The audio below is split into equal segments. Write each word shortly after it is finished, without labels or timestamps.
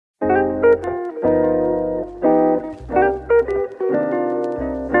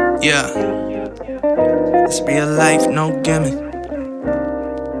Yeah, it's real life, no gimmick.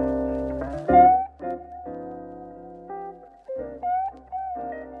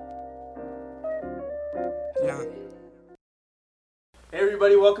 Yeah. Hey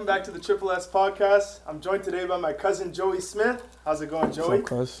everybody, welcome back to the Triple S podcast. I'm joined today by my cousin Joey Smith. How's it going, Joey?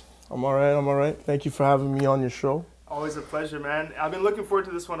 What's up, cuz? I'm alright. Thank you for having me on your show. Always a pleasure, man. I've been looking forward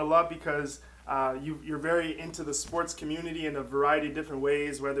to this one a lot because you're very into the sports community in a variety of different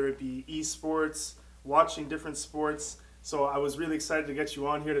ways, whether it be esports, watching different sports. So I was really excited to get you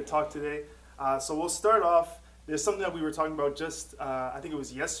on here to talk today. So we'll start off. There's something that we were talking about just, I think it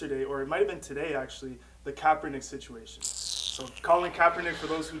was yesterday, or it might have been today actually, the Kaepernick situation. So Colin Kaepernick, for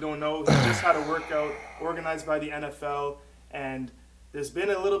those who don't know, he just had a workout organized by the NFL, and there's been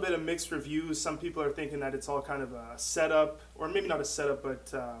a little bit of mixed reviews. Some people are thinking that it's all kind of a setup, or maybe not a setup,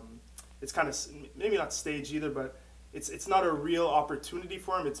 but it's kind of maybe not staged either. But it's not a real opportunity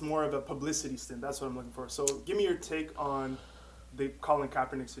for him. It's more of a publicity stint. That's what I'm looking for. So give me your take on the Colin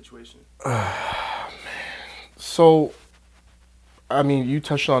Kaepernick situation. So, I mean, you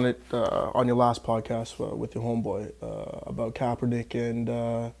touched on it on your last podcast with your homeboy about Kaepernick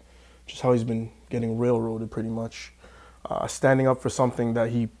and just how he's been getting railroaded pretty much. Standing up for something that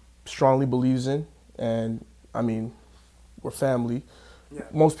he strongly believes in, and I mean, we're family. Yeah.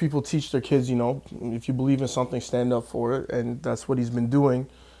 Most people teach their kids, if you believe in something, stand up for it, and that's what he's been doing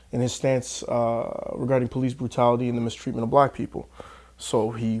in his stance regarding police brutality and the mistreatment of black people.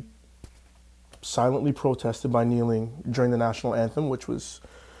 So he silently protested by kneeling during the national anthem, which was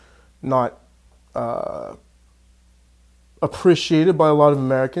not appreciated by a lot of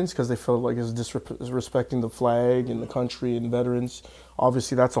Americans because they felt like it's disrespecting the flag and the country and veterans.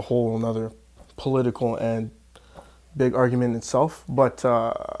 Obviously, that's a whole another political and big argument in itself. But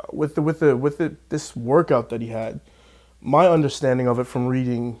with this workout that he had, my understanding of it from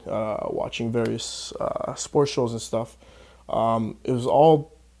reading, watching various sports shows and stuff, it was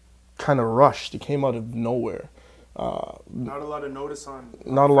all kind of rushed. It came out of nowhere. Not a lot of notice for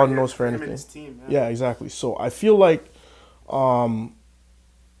anything. Him and his team, yeah, exactly. So I feel like,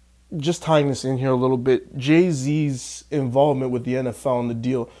 just tying this in here a little bit, Jay-Z's involvement with the NFL and the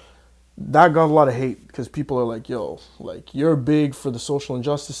deal, that got a lot of hate because people are like, yo, like you're big for the social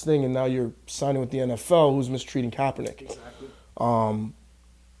injustice thing and now you're signing with the NFL who's mistreating Kaepernick. Exactly.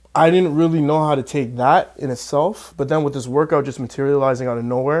 I didn't really know how to take that in itself, but then with this workout just materializing out of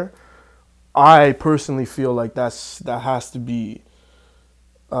nowhere, I personally feel like that has to be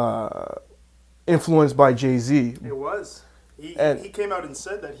influenced by Jay-Z. It was. He came out and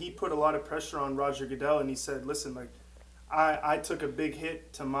said that he put a lot of pressure on Roger Goodell, and he said, listen, like, I took a big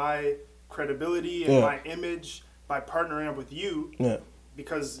hit to my credibility and my image by partnering up with you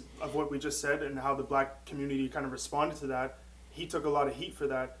because of what we just said and how the black community kind of responded to that. He took a lot of heat for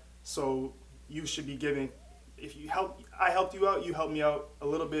that, so you should be giving. If I helped you out, you helped me out a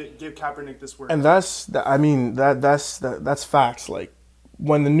little bit. Give Kaepernick this work. And that's facts. Like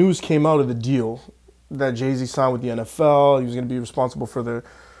when the news came out of the deal that Jay-Z signed with the NFL, he was going to be responsible for the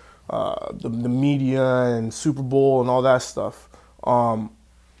media and Super Bowl and all that stuff.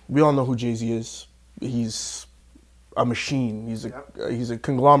 We all know who Jay-Z is. He's a machine. He's a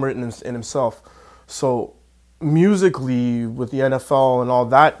conglomerate in himself. So musically, with the NFL and all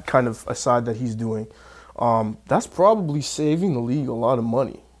that kind of aside that he's doing, that's probably saving the league a lot of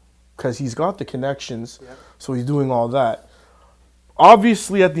money because he's got the connections. Yep. So he's doing all that.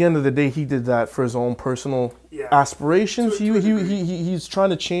 Obviously, at the end of the day, he did that for his own personal aspirations. He's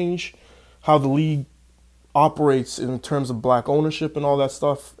trying to change how the league operates in terms of black ownership and all that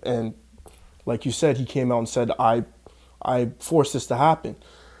stuff. And like you said, he came out and said, I forced this to happen.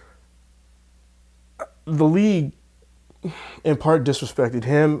 The league, in part, disrespected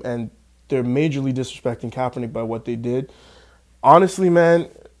him, and they're majorly disrespecting Kaepernick by what they did. Honestly, man,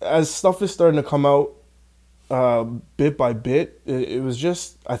 as stuff is starting to come out bit by bit, it was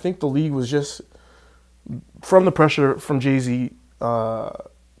just, I think the league was just, from the pressure from Jay-Z,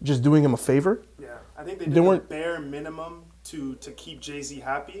 just doing him a favor. Yeah, I think they did the bare minimum to keep Jay-Z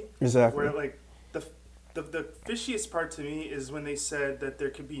happy. Exactly. Where like the fishiest part to me is when they said that there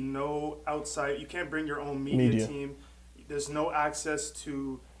could be no outside, you can't bring your own media team. There's no access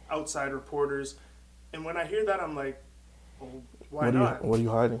to outside reporters. And when I hear that, I'm like, well, why not? What are you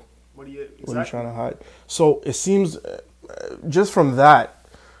hiding? What are you trying to hide? So it seems, just from that,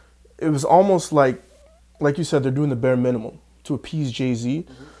 it was almost like you said, they're doing the bare minimum to appease Jay-Z.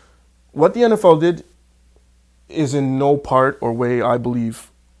 Mm-hmm. What the NFL did is in no part or way, I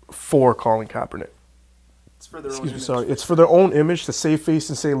believe, for Colin Kaepernick. It's for their own image. It's for their own image to save face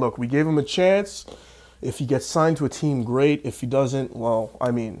and say, look, we gave him a chance. If he gets signed to a team, great. If he doesn't, well,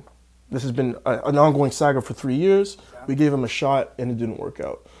 I mean, This has been an ongoing saga for 3 years. Yeah. We gave him a shot, and it didn't work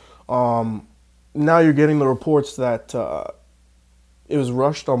out. Now you're getting the reports that it was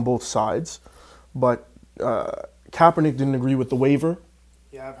rushed on both sides, but Kaepernick didn't agree with the waiver.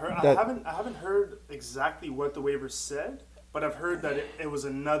 Yeah, I've heard. That- I haven't heard exactly what the waiver said, but I've heard that it was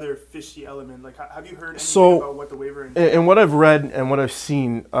another fishy element. Like, have you heard anything about what the waiver? And what I've read and what I've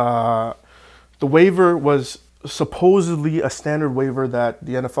seen, the waiver was supposedly a standard waiver that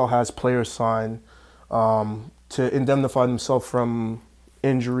the NFL has players sign to indemnify themselves from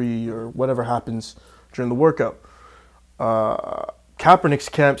injury or whatever happens during the workout. Kaepernick's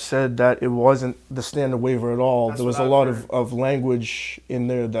camp said that it wasn't the standard waiver at all. That's there was what a I've lot heard. of language in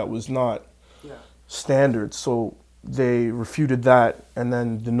there that was not Yeah. standard. So they refuted that. And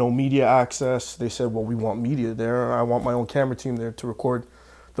then the no media access, they said, well, we want media there. I want my own camera team there to record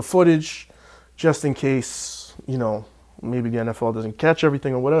the footage just in case, you know, maybe the NFL doesn't catch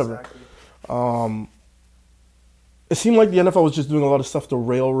everything or whatever. Exactly. It seemed like the NFL was just doing a lot of stuff to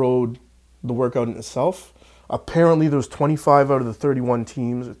railroad the workout in itself. Apparently, there was 25 out of the 31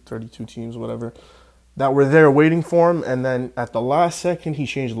 teams, or 32 teams, whatever, that were there waiting for him. And then at the last second, he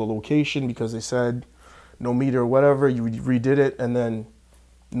changed the location because they said no media or whatever. You redid it, and then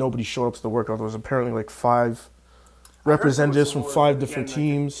nobody showed up to the workout. There was apparently like 5 representatives from 5 different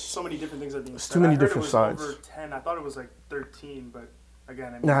teams. So many different things are being said. too many I heard different it was sides. Over 10. I thought it was like 13, but again,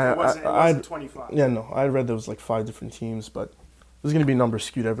 I mean, Nah, it wasn't 25. Yeah, no, I read there was like 5 different teams, but there's going to be numbers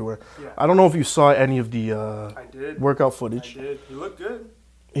skewed everywhere. Yeah. I don't know if you saw any of the I did. workout I footage. did. He looked good.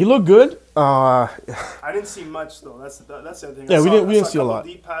 He looked good. I didn't see much though. That's the other thing. Yeah, I we saw- didn't I saw see a couple lot.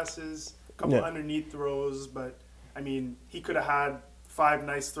 Deep passes, a couple Yeah. underneath throws, but I mean, he could have had 5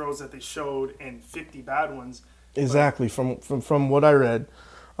 nice throws that they showed and 50 bad ones. Exactly. From what I read,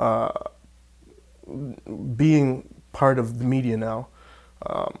 being part of the media now,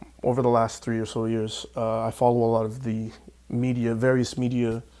 over the last 3 or so years, I follow a lot of the media, various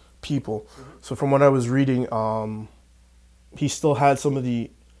media people. So from what I was reading, he still had some of the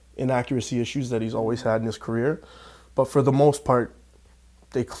inaccuracy issues that he's always had in his career, but for the most part,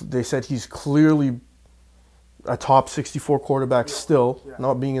 they said he's clearly a top 64 quarterback still, Yeah.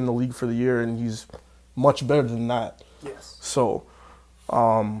 not being in the league for the year, and he's much better than that. Yes. So,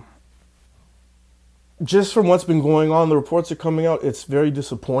 just from what's been going on, the reports are coming out. It's very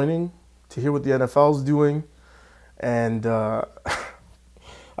disappointing to hear what the NFL's doing, and I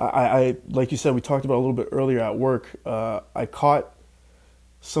like you said, we talked about it a little bit earlier at work. I caught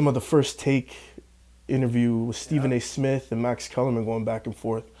some of the First Take interview with Stephen A. Smith and Max Kellerman going back and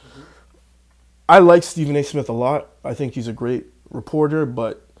forth. I like Stephen A. Smith a lot. I think he's a great reporter,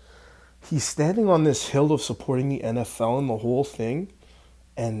 but he's standing on this hill of supporting the NFL and the whole thing,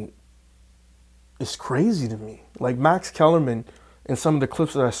 and it's crazy to me. Like Max Kellerman, in some of the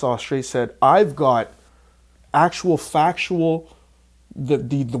clips that I saw, straight said, "I've got actual factual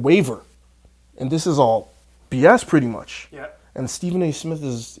the waiver, and this is all BS pretty much." Yeah. And Stephen A. Smith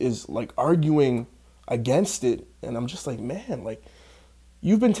is like arguing against it, and I'm just like, man, like,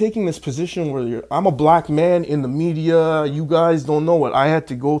 you've been taking this position where I'm a black man in the media. You guys don't know what I had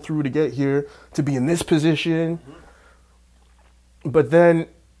to go through to get here, to be in this position. But then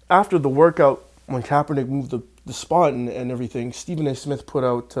after the workout, when Kaepernick moved the spot and everything, Stephen A. Smith put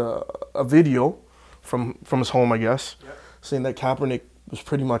out a video from his home, I guess, Yep. saying that Kaepernick was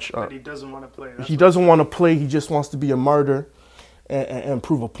pretty much... But he doesn't want to play. That's he what- doesn't want to play. He just wants to be a martyr and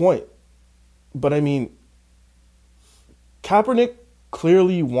prove a point. But, I mean, Kaepernick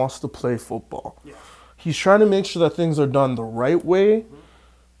clearly wants to play football. Yeah. He's trying to make sure that things are done the right way,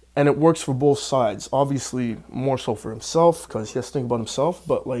 and it works for both sides. Obviously, more so for himself, because he has to think about himself.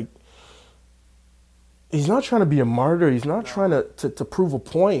 But, like, he's not trying to be a martyr. He's not trying to prove a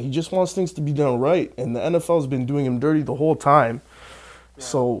point. He just wants things to be done right. And the NFL's been doing him dirty the whole time. Yeah.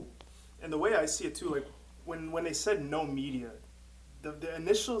 So, And the way I see it too, like when they said no media, the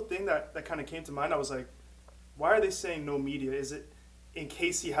initial thing that kind of came to mind, I was like, why are they saying no media? Is it in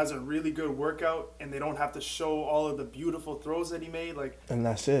case he has a really good workout and they don't have to show all of the beautiful throws that he made? Like, and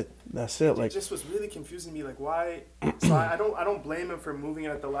that's it. That's it. it Like, just was really confusing me. Like, why? So I don't blame him for moving it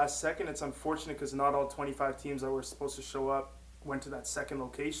at the last second. It's unfortunate because not all 25 teams that were supposed to show up went to that second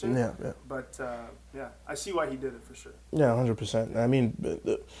location. yeah. But yeah, I see why he did it for sure. Yeah, 100%. I mean,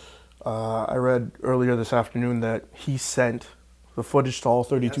 I read earlier this afternoon that he sent the footage to all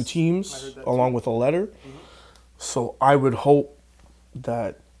 32 Yes, I teams heard that along too. with a letter. So I would hope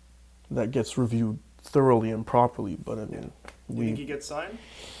that that gets reviewed thoroughly and properly. But I mean, You think he gets signed?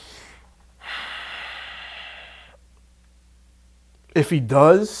 if he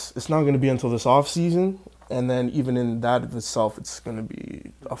does, it's not going to be until this off season, And then even in that of itself, it's going to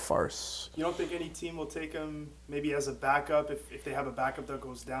be a farce. You don't think any team will take him maybe as a backup if they have a backup that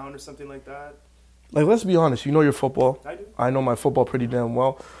goes down or something like that? Like, let's be honest. You know your football. I do. I know my football pretty damn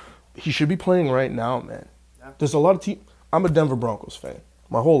well. He should be playing right now, man. Yeah. There's a lot of teams. I'm a Denver Broncos fan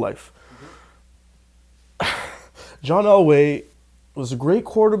my whole life. John Elway was a great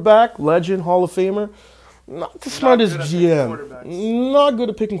quarterback, legend, Hall of Famer. Not the smartest GM. Not good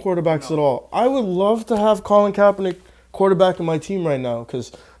at picking quarterbacks at all. I would love to have Colin Kaepernick quarterback in my team right now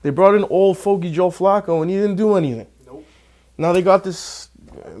because they brought in old fogey Joe Flacco and he didn't do anything. Nope. Now they got this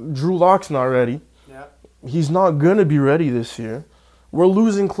Drew Lock's not ready. Yeah. He's not going to be ready this year. We're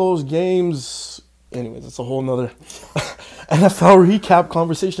losing close games. Anyways, it's a whole nother NFL recap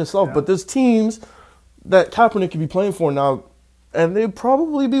conversation itself. Yeah. But there's teams that Kaepernick could be playing for now, and they'd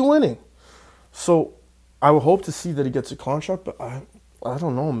probably be winning. So I would hope to see that he gets a contract, but I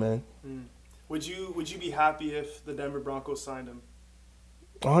don't know, man. Would you be happy if the Denver Broncos signed him?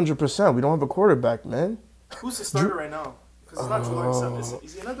 100%. We don't have a quarterback, man. Who's the starter right now? Because it's not Drew Lock.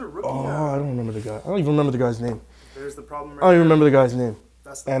 Is he another rookie? I don't remember the guy. I don't even remember the guy's name. There's the problem right I don't even there. remember the guy's name.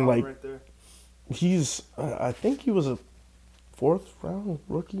 That's the and, problem like, right there. He's, I think he was a 4th round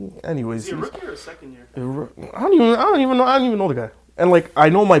rookie. Anyways, Is he a rookie or a second year? I don't even know the guy. And like I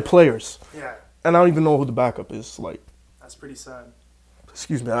know my players, Yeah. and I don't even know who the backup is. Like, That's pretty sad.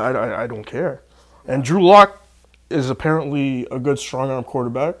 excuse me, I don't care. And Drew Lock is apparently a good strong arm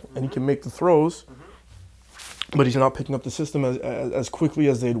quarterback, and he can make the throws, but he's not picking up the system as quickly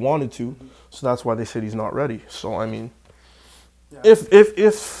as they'd wanted to. So that's why they said he's not ready. So I mean, Yeah.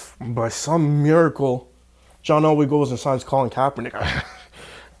 if by some miracle John Elway goes and signs Colin Kaepernick,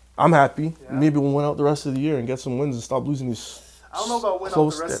 I'm happy. Yeah. Maybe we'll win out the rest of the year and get some wins and stop losing these. I don't know about win out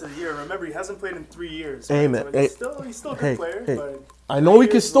the rest of the year. Remember, he hasn't played in 3 years. Hey, right? man. So he's still a good player. But I know he 3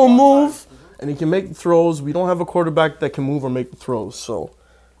 can years is a still long move, time. and he can make the throws. We don't have a quarterback that can move or make the throws. So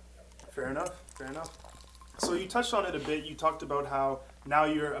Fair enough. So you touched on it a bit. You talked about how now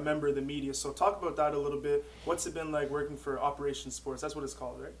you're a member of the media. So talk about that a little bit. What's it been like working for Operation Sports? That's what it's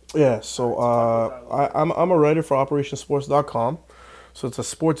called, right? yeah, so I'm a writer for OperationSports.com. So it's a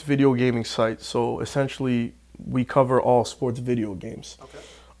sports video gaming site. So essentially, we cover all sports video games.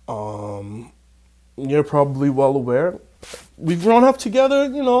 Okay. You're probably well aware. We've grown up together,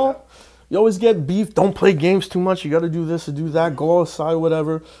 you know. Yeah. You always get beef. Don't play games too much. You got to do this or do that. Go outside,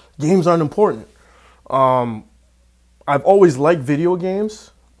 whatever. Games aren't important. I've always liked video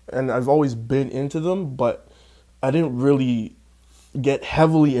games, and I've always been into them, but I didn't really get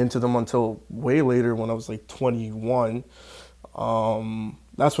heavily into them until way later when I was like 21.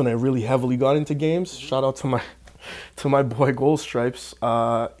 That's when I really heavily got into games. Shout out to my boy Gold Stripes.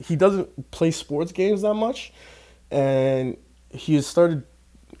 He doesn't play sports games that much, and he has started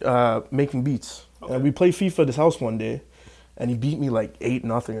making beats. Okay. And we played FIFA at his house one day, and he beat me like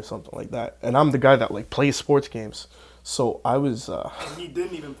 8-0 or something like that. And I'm the guy that like plays sports games, so I was. And he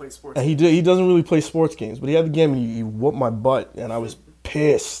didn't even play sports. And he doesn't really play sports games, but he had the game and he whooped my butt, and I was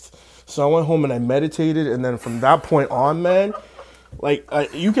pissed. So I went home and I meditated, and then from that point on, man, like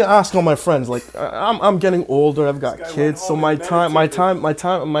you can ask all my friends. Like I'm getting older, I've got This guy kids, went so home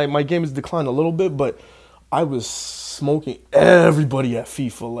and my game has declined a little bit, but I was smoking everybody at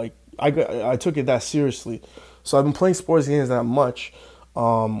FIFA. Like I took it that seriously. So I've been playing sports games that much.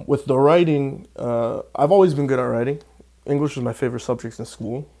 With the writing, I've always been good at writing. English was my favorite subject in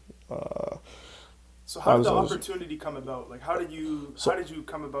school. So how did the opportunity come about? Like, how did you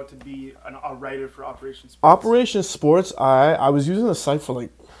come about to be a writer for Operation Sports? Operation Sports, I was using the site for like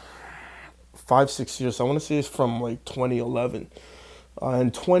 5-6 years. So I want to say it's from like 2011.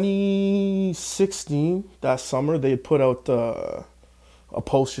 In 2016, that summer, they had put out a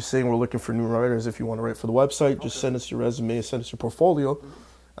post just saying we're looking for new writers. If you want to write for the website, just send us your resume, send us your portfolio,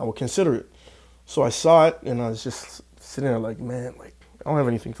 and we'll consider it. So I saw it, and I was just sitting there like, man, like I don't have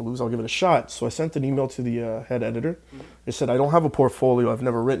anything to lose. I'll give it a shot. So I sent an email to the head editor. They said, I don't have a portfolio. I've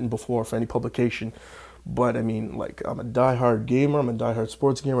never written before for any publication. But, I mean, like, I'm a diehard gamer. I'm a diehard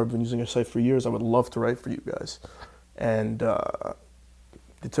sports gamer. I've been using your site for years. I would love to write for you guys. And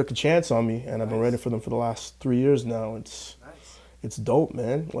they took a chance on me, and I've been writing for them for the last 3 years now. It's dope,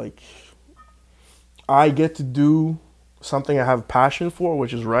 man. Like, I get to do something I have passion for,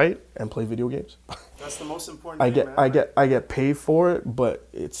 which is write and play video games. That's the most important thing, man. I get paid for it, but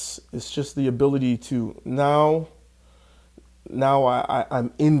it's just the ability to now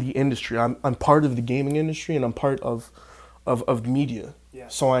I'm in the industry. I'm part of the gaming industry, and I'm part of media. Yeah.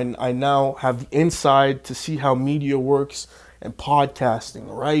 So I now have the inside to see how media works and podcasting,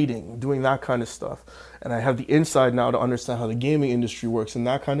 writing, doing that kind of stuff. And I have the inside now to understand how the gaming industry works and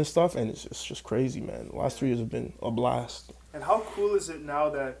that kind of stuff. And it's just crazy, man. The last 3 years have been a blast. And how cool is it now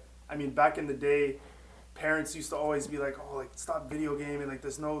that, I mean, back in the day, parents used to always be like, oh, like, stop video gaming. Like,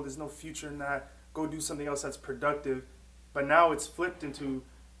 there's no future in that. Go do something else that's productive. But now it's flipped into,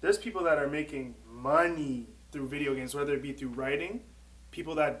 there's people that are making money through video games, whether it be through writing,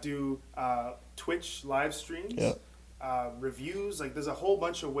 people that do Twitch live streams, reviews. Like, there's a whole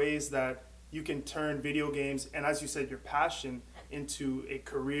bunch of ways that you can turn video games and, as you said, your passion into a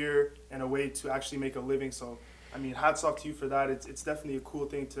career and a way to actually make a living. So, I mean, hats off to you for that. It's definitely a cool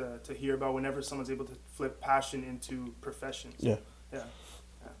thing to hear about whenever someone's able to flip passion into profession. Yeah. Yeah.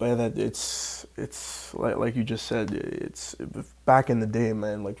 But that it's like you just said, it's back in the day,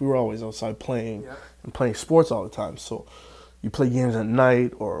 man. Like, we were always outside playing and playing sports all the time. So you play games at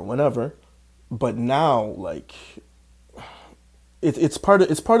night or whenever. But now, like, it's part of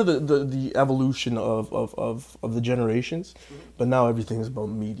the evolution of the generations. But now everything is about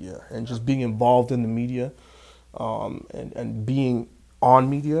media and just being involved in the media, and being on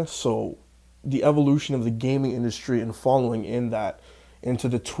media. So the evolution of the gaming industry and following in that into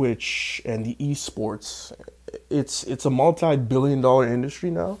the Twitch and the esports, it's a multi-billion-dollar industry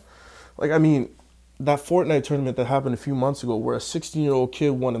now. Like, I mean, that Fortnite tournament that happened a few months ago where a 16-year-old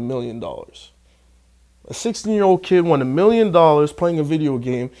kid won $1 million. A 16-year-old kid won $1 million playing a video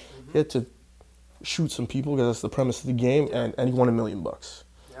game. He had to shoot some people because that's the premise of the game, and he won $1 million.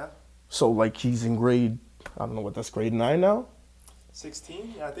 Yeah. So, like, he's in grade, I don't know what that's, grade 9 now?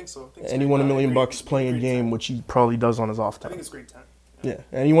 16? Yeah, I think so. And he won $1 million playing a game, 10. which he probably does on his off time. I think it's grade 10. Yeah,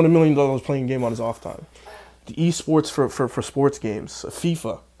 and he won $1 million playing a game on his off time. The esports for sports games,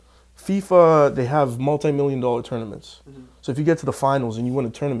 FIFA, they have multi-million-dollar tournaments. So if you get to the finals and you win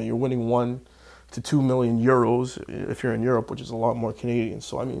a tournament, you're winning 1 to 2 million euros if you're in Europe, which is a lot more Canadian.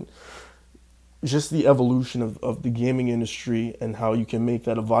 So, I mean, just the evolution of the gaming industry and how you can make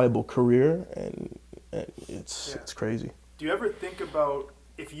that a viable career, and it's crazy. Do you ever think about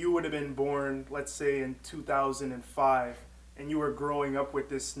if you would have been born, let's say in 2005, and you were growing up with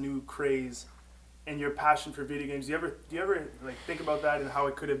this new craze and your passion for video games? Do you ever like think about that and how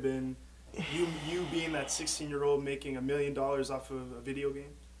it could have been you being that 16-year-old making $1 million off of a video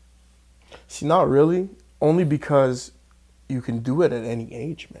game? See, not really. Only because you can do it at any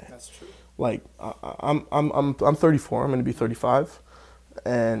age, man. That's true. Like, I'm 34. I'm gonna be 35,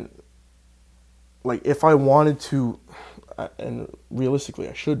 and like, if I wanted to, and realistically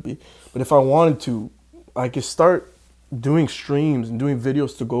I should be, but if I wanted to, I could start doing streams and doing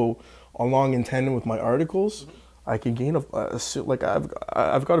videos to go along in tandem with my articles. I could gain like,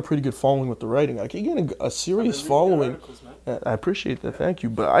 I've got a pretty good following with the writing. I could gain a serious following. I appreciate that, thank you.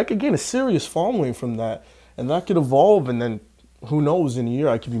 But I could gain a serious following from that, and that could evolve, and then who knows, in a year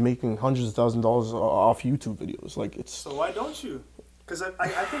I could be making hundreds of thousands of dollars off YouTube videos. Like, it's. So why don't you? Because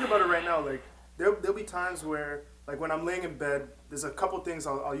I think about it right now. Like, there'll be times where, like, when I'm laying in bed, there's a couple things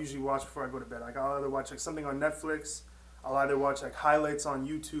I'll usually watch before I go to bed. Like, I'll either watch like something on Netflix, I'll either watch like highlights on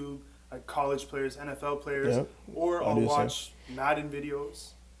YouTube, like college players, NFL players, or I'll watch Madden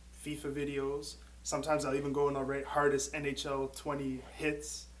videos, FIFA videos. Sometimes I'll even go and I'll rate hardest NHL 20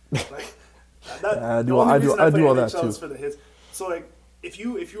 hits. Like, I do all that too. Is for the hits. So, like, if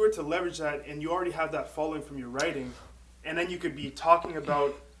you were to leverage that and you already have that following from your writing, and then you could be talking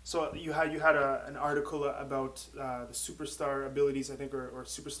about. So you had an article about the superstar abilities, I think, or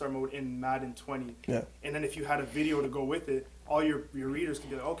superstar mode in Madden 20. Yeah. And then if you had a video to go with it, all your readers can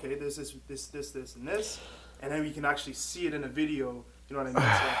be like, okay, this, and this, and then we can actually see it in a video. You know what I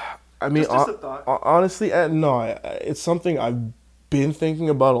mean? So, I mean, just a thought. Honestly, no, it's something I've been thinking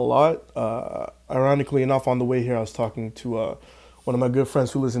about a lot. Ironically enough, on the way here, I was talking to one of my good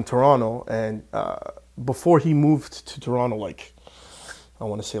friends who lives in Toronto, and before he moved to Toronto, like, I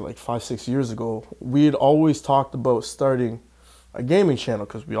want to say like 5-6 years ago, we had always talked about starting a gaming channel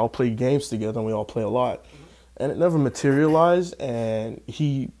because we all play games together and we all play a lot. And it never materialized, and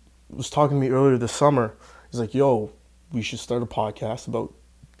he was talking to me earlier this summer. He's like, yo, we should start a podcast about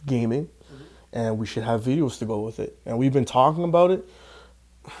gaming, and we should have videos to go with it. And we've been talking about it.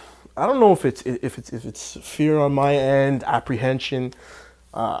 I don't know if it's fear on my end, apprehension,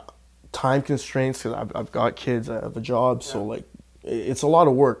 time constraints, because I've got kids, I have a job, so like, it's a lot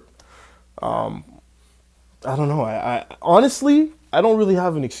of work. I don't know. I honestly, I don't really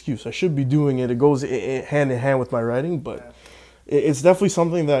have an excuse. I should be doing it. It goes hand in hand with my writing, but it's definitely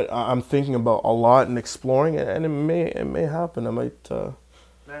something that I'm thinking about a lot and exploring, and it may happen. I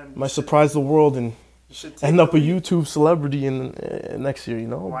might surprise the world and end up a YouTube celebrity in next year. You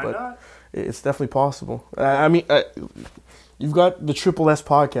know, why but not? It's definitely possible. I mean, You've got the Triple S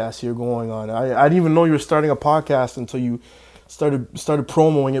podcast here going on. I didn't even know you were starting a podcast until you started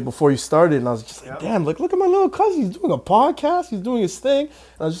promoting it before you started, and I was just like, damn, like look at my little cousin. He's doing a podcast. He's doing his thing.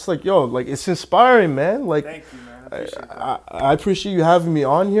 And I was just like, yo, like it's inspiring, man. Like, thank you, man. I appreciate that. I appreciate you having me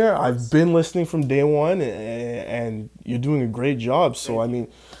on here. I've been listening from day one, and you're doing a great job. So I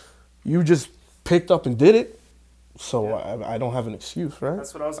mean, you just picked up and did it. So I don't have an excuse, right?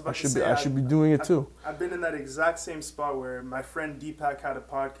 That's what I was about to say. I should be doing it too. I've been in that exact same spot where my friend Deepak had a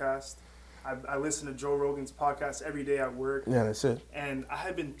podcast. I listen to Joe Rogan's podcast every day at work. Yeah, that's it. And I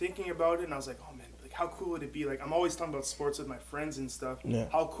had been thinking about it, and I was like, oh man, like how cool would it be? Like I'm always talking about sports with my friends and stuff. Yeah.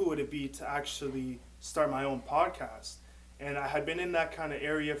 How cool would it be to actually start my own podcast? And I had been in that kind of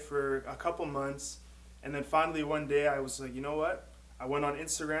area for a couple months, and then finally one day I was like, you know what? I went on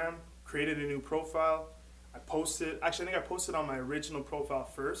Instagram, created a new profile. I posted, actually I think I posted on my original profile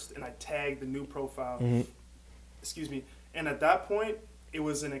first, and I tagged the new profile. Mm-hmm. Excuse me. And at that point, it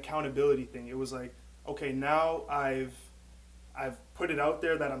was an accountability thing. It was like, okay, now I've put it out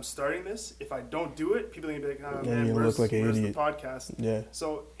there that I'm starting this. If I don't do it, people are gonna be like, oh man, where's the podcast? Yeah.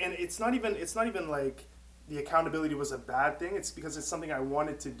 So, and it's not even like the accountability was a bad thing. It's because it's something I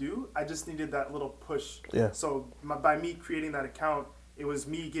wanted to do. I just needed that little push. Yeah. So by me creating that account, it was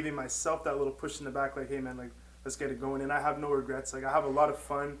me giving myself that little push in the back, like, hey man, like let's get it going. And I have no regrets. Like I have a lot of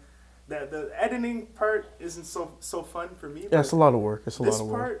fun. The editing part isn't so fun for me. Yeah, it's a lot of work. It's a lot of work.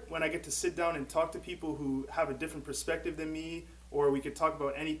 This part, when I get to sit down and talk to people who have a different perspective than me, or we could talk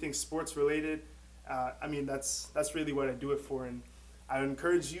about anything sports related, I mean that's really what I do it for. And I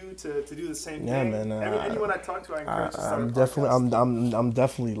encourage you to do the same thing. Man. Anyone I talk to, I encourage to start I'm a definitely, podcast. I'm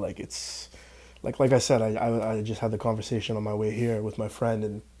definitely like it's, like I said, I just had the conversation on my way here with my friend,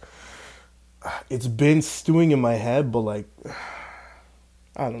 and it's been stewing in my head, but like,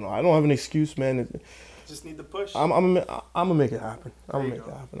 I don't know. I don't have an excuse, man. Just need the push. I'm gonna make it happen. I'm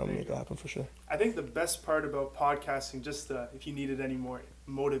gonna make it happen for sure. I think the best part about podcasting, just if you needed any more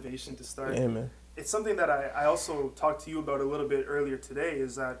motivation to start, man. It's something that I also talked to you about a little bit earlier today,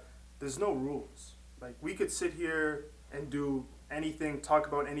 is that there's no rules. Like we could sit here and do anything, talk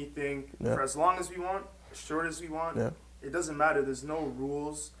about anything for as long as we want, as short as we want. Yeah. It doesn't matter. There's no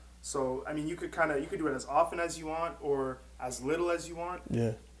rules. So I mean, you could do it as often as you want or as little as you want.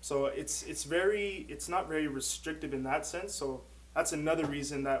 Yeah. So it's not very restrictive in that sense. So that's another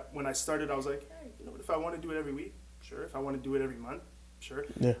reason that when I started, I was like, hey, you know what? If I want to do it every week, sure. If I want to do it every month, sure.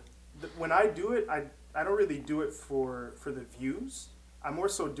 Yeah. When I do it, I don't really do it for the views. I more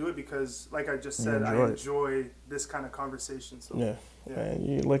so do it because, like I just said, I enjoy this kind of conversation. So yeah.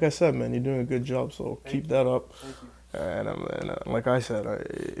 And like I said, man, you're doing a good job. So keep that up. Thank you. And like I said,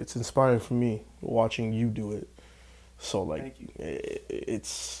 it's inspiring for me watching you do it. So like,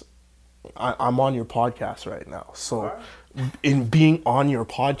 I'm on your podcast right now. So in being on your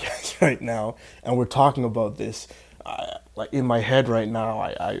podcast right now, and we're talking about this, like in my head right now,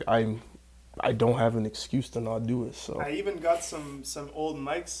 I don't have an excuse to not do it. So I even got some old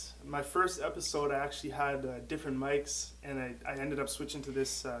mics. My first episode, I actually had different mics, and I ended up switching to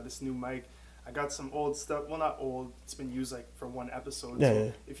this new mic. I got some old stuff. Well, not old. It's been used like for one episode. Yeah,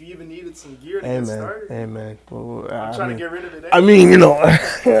 so if you even needed some gear to get started. Hey, man. Well, I'm trying to get rid of it. I mean, you know,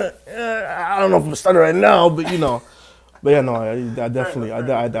 I don't know if I'm starting right now, but you know. But yeah, no, I definitely,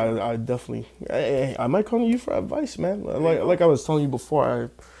 I might come to you for advice, man. Like I was telling you before, I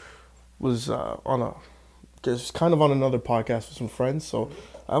was just kind of on another podcast with some friends, so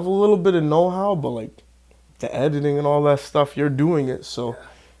I have a little bit of know-how, but like the editing and all that stuff, you're doing it, so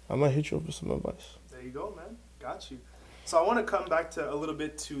I might hit you up with some advice. There you go, man. Got you. So I want to come back to a little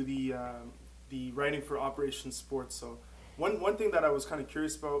bit to the writing for Operation Sports. So one thing that I was kind of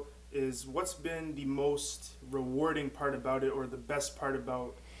curious about is what's been the most rewarding part about it, or the best part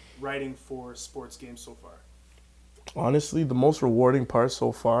about writing for sports games so far? Honestly, the most rewarding part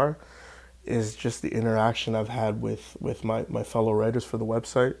so far is just the interaction I've had with my fellow writers for the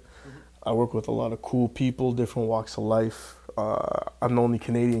website. Mm-hmm. I work with a lot of cool people, different walks of life. I'm the only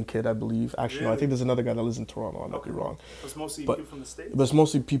Canadian kid, I believe. Actually, no, I think there's another guy that lives in Toronto. I might be wrong. It's mostly people from the States? But it's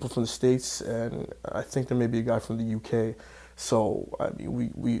mostly people from the States, and I think there may be a guy from the UK. So, I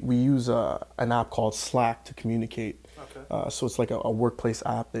mean, we use an app called Slack to communicate. Okay. So it's like a workplace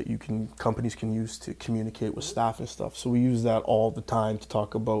app that companies can use to communicate with staff and stuff. So we use that all the time to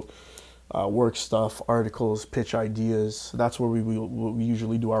talk about work stuff, articles, pitch ideas. That's where we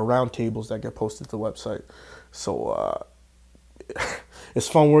usually do our roundtables that get posted to the website. So it's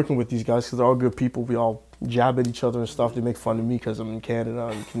fun working with these guys because they're all good people. We all jab at each other and stuff. They make fun of me because I'm in Canada.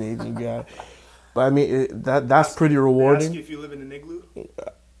 I'm a Canadian guy. But I mean, that's pretty rewarding. They ask you if you live in an igloo?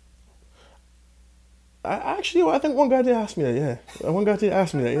 I think one guy did ask me that. Yeah, one guy did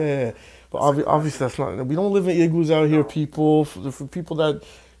ask me that. Yeah. But obviously that's not. We don't live in igloos out here, No. people. For people that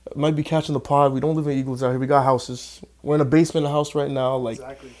might be catching the pod, we don't live in igloos out here. We got houses. We're in a basement of the house right now. Like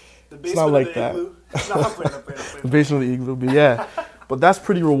Exactly. The it's basement not of like the that. igloo. No, I'm playing. The basement of the igloo, but yeah. But that's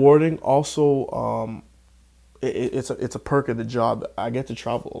pretty rewarding. Also, it's a perk of the job. I get to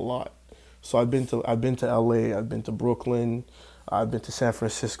travel a lot. So I've been to LA, I've been to Brooklyn, I've been to San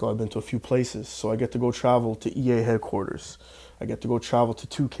Francisco, I've been to a few places. So I get to go travel to EA headquarters. I get to go travel to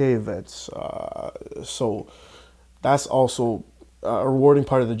 2K events. So that's also a rewarding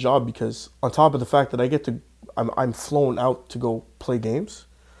part of the job because on top of the fact that I'm flown out to go play games,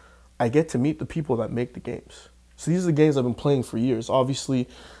 I get to meet the people that make the games. So these are the games I've been playing for years. Obviously,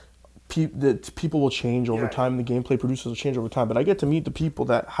 people will change over time. The gameplay producers will change over time. But I get to meet the people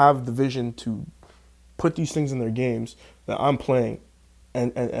that have the vision to put these things in their games that I'm playing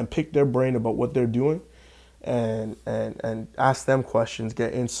and pick their brain about what they're doing and ask them questions,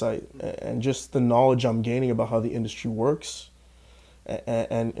 get insight, and just the knowledge I'm gaining about how the industry works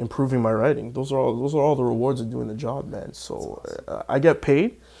and improving my writing. Those are all the rewards of doing the job, man. So I get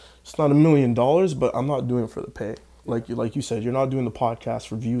paid. It's not $1 million, but I'm not doing it for the pay. Like you said, you're not doing the podcast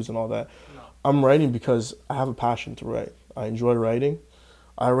for views and all that. No. I'm writing because I have a passion to write. I enjoy writing.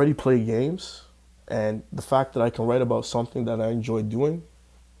 I already play games, and the fact that I can write about something that I enjoy doing,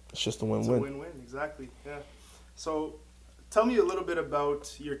 it's just a win-win. It's a win-win, exactly. Yeah. So, tell me a little bit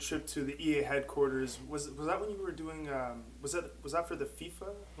about your trip to the EA headquarters. Was that when you were doing? Was that for the FIFA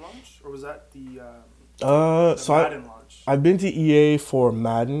launch, or was that the Madden launch? I've been to EA for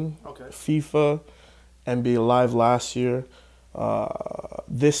Madden, Okay. FIFA, NBA Live last year.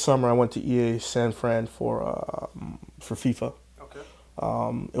 This summer I went to EA San Fran for FIFA. Okay.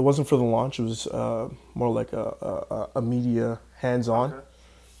 It wasn't for the launch. It was more like a media hands-on Okay.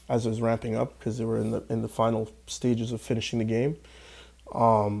 as it was ramping up because they were in the final stages of finishing the game.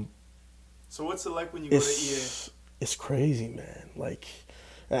 So what's it like when you go to EA? It's crazy, man. Like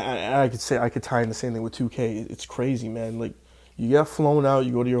I could tie in the same thing with 2K. It's crazy, man. Like you get flown out,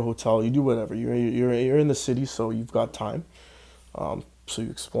 you go to your hotel, you do whatever. You're in the city, so you've got time. So you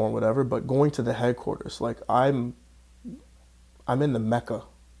explore whatever. But going to the headquarters, like I'm in the mecca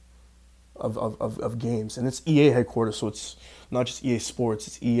of games, and it's EA headquarters, so it's not just EA Sports,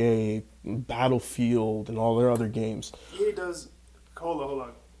 it's EA Battlefield and all their other games. EA does. Hold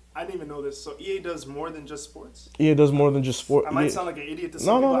on. I didn't even know this. So EA does more than just sports? EA does more than just sport. I might EA sound like an idiot to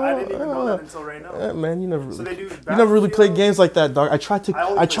some people. I didn't even know that until right now. Yeah, man, you never. So they do You never really played Battlefield? games like that, dog. I tried I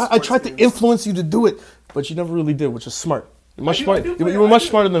only play to sports games. influence you to do it, but you never really did, which is smart. You're much I do smart. play- You were I much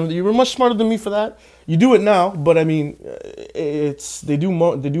do. smarter than me for that. You do it now, but I mean, they do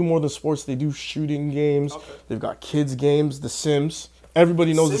more than sports. They do shooting games. Okay. They've got kids games, The Sims.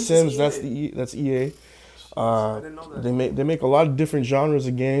 Everybody knows The Sims Sims. is That's EA. I didn't know that. They make a lot of different genres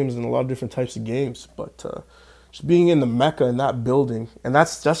of games and a lot of different types of games, but just being in the mecca in that building, and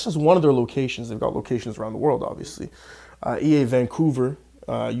that's just one of their locations. They've got locations around the world, obviously. EA Vancouver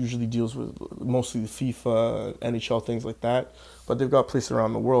usually deals with mostly the FIFA, NHL, things like that, but they've got places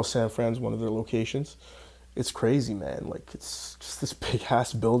around the world. San Fran's one of their locations. It's crazy, man. Like it's just this big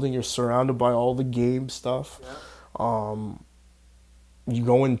ass building. You're surrounded by all the game stuff. Yeah. You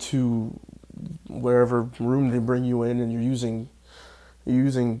go into wherever room they bring you in, and you're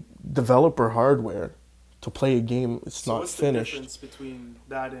using developer hardware to play a game. It's So not what's finished. the difference between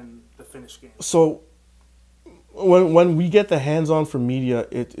that and the finished game? So when we get the hands-on for media,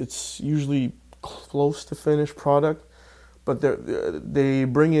 it's usually close to finished product, but they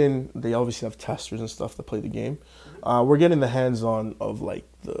bring in. They obviously have testers and stuff that play the game. We're getting the hands-on of like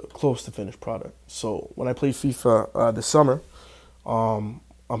the close to finished product. So when I played FIFA this summer,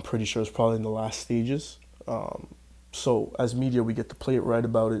 I'm pretty sure it's probably in the last stages. So as media, we get to play it, write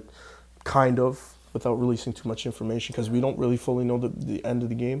about it, kind of, without releasing too much information because we don't really fully know the end of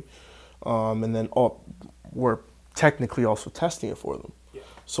the game. And then we're technically also testing it for them. Yeah.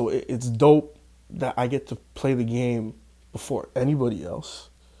 So it's dope that I get to play the game before anybody else.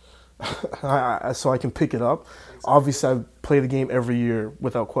 So I can pick it up. Exactly. Obviously, I play the game every year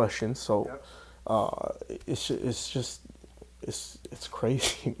without question. So Yep. it's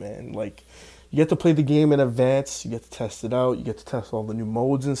crazy, man. Like you get to play the game in advance, you get to test it out, you get to test all the new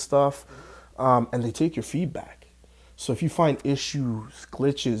modes and stuff, and they take your feedback. So if you find issues,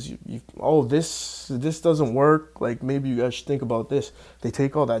 glitches, this doesn't work, like maybe you guys should think about this. They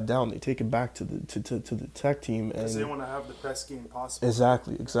take all that down, they take it back to the tech team, Because and they want to have the best game possible.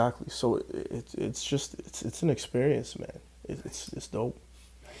 exactly. So it's an experience, man. It's dope.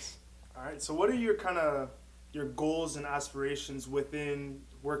 Nice. All right. So what are your kind of your goals and aspirations within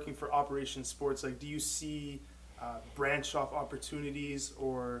working for Operation Sports? Like, do you see branch off opportunities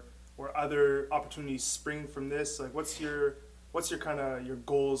or other opportunities spring from this? Like, what's your kind of your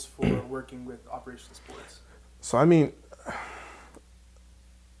goals for working with Operation Sports? So I mean,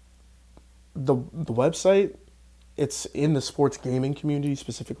 the website, it's in the sports gaming community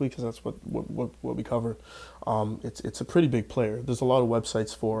specifically because that's what we cover. It's a pretty big player. There's a lot of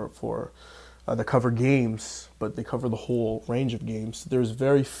websites for that cover games, but they cover the whole range of games. There's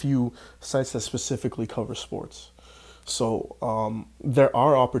very few sites that specifically cover sports. So there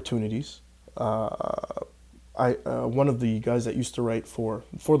are opportunities. One of the guys that used to write for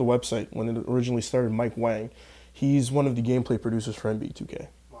the website when it originally started, Mike Wang, he's one of the gameplay producers for NBA 2K.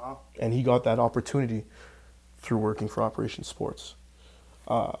 Wow. And he got that opportunity through working for Operation Sports.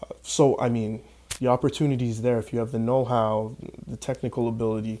 So, I mean, the opportunity is there if you have the know-how, the technical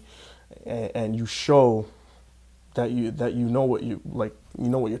ability, and you show that you know what you like, you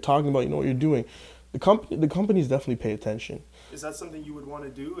know what you're talking about, you know what you're doing. The companies definitely pay attention. Is that something you would want to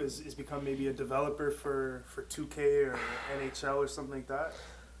do? Is become maybe a developer for 2K or NHL or something like that?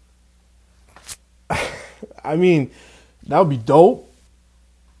 I mean, that would be dope.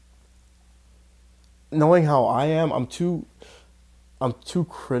 Knowing how I am, I'm too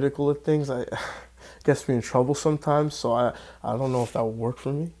critical of things. I gets me in trouble sometimes, so I don't know if that would work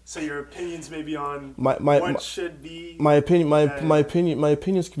for me. So your opinions maybe on what should be my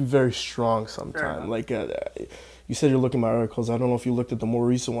opinions can be very strong sometimes. Like you said, you're looking at my articles. I don't know if you looked at the more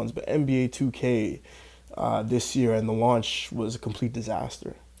recent ones, but NBA 2K this year and the launch was a complete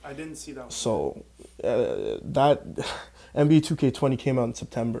disaster. I didn't see that one. So that NBA 2K20 came out in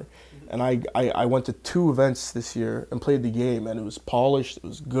September. And I went to 2 events this year and played the game, and it was polished, it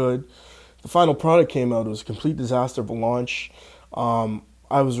was good. The final product came out, it was a complete disaster of a launch.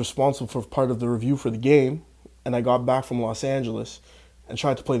 I was responsible for part of the review for the game, and I got back from Los Angeles and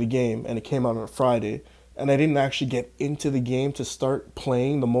tried to play the game, and it came out on a Friday. And I didn't actually get into the game to start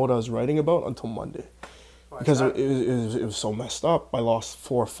playing the mode I was writing about until Monday. Because it was so messed up. I lost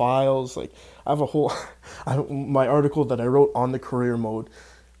 4 files. Like, I have a whole... my article that I wrote on the career mode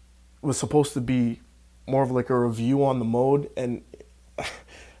was supposed to be more of like a review on the mode, and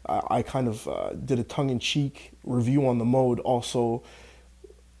I kind of did a tongue-in-cheek review on the mode, also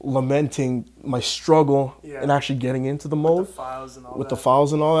lamenting my struggle in actually getting into the mode. With the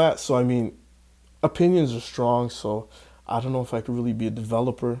files and all that. So, I mean, opinions are strong, so I don't know if I could really be a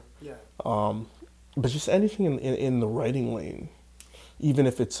developer. Yeah. But just anything in the writing lane, even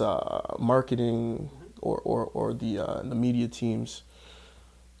if it's marketing or the media teams.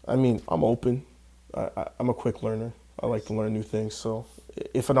 I mean, I'm open. I'm a quick learner. I like to learn new things. So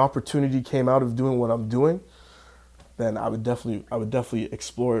if an opportunity came out of doing what I'm doing, then I would definitely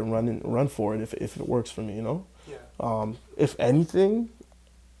explore it and run for it if it works for me, you know? Yeah. If anything,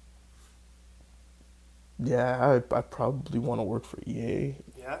 yeah, I probably want to work for EA.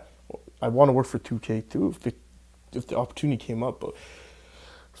 Yeah. I want to work for 2K too if the opportunity came up. But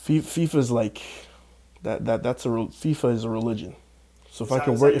FIFA's like that's FIFA is a religion. So if I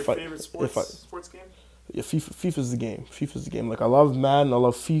can work, sports game? Yeah, FIFA's the game. FIFA's the game. Like, I love Madden, I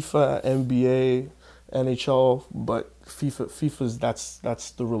love FIFA, NBA, NHL, but FIFA's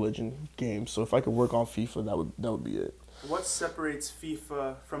that's the religion game. So if I could work on FIFA, that would be it. What separates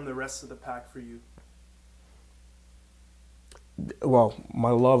FIFA from the rest of the pack for you? Well, my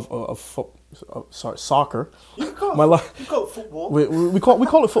love of soccer. You call it football. We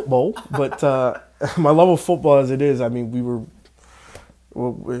call it football, but my love of football as it is. I mean,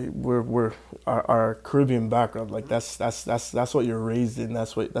 we're our Caribbean background. Like that's what you're raised in.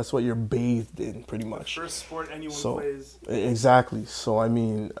 That's what you're bathed in, pretty much. The first sport anyone plays. Exactly. So I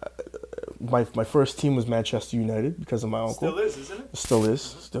mean, my first team was Manchester United because of my uncle. Still is, isn't it? Still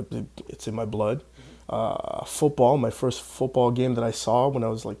is. It's in my blood. Football. My first football game that I saw when I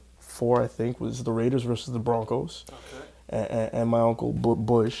was like 4, I think, was the Raiders versus the Broncos. Okay. And my uncle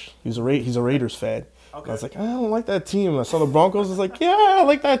Bush, he's a Raiders fan. Okay. I was like, I don't like that team. I saw the Broncos. I was like, yeah, I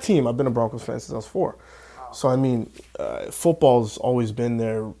like that team. I've been a Broncos fan since I was 4. Wow. So I mean, football's always been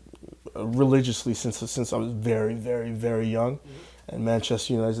there religiously since I was very, very, very young. Mm-hmm. And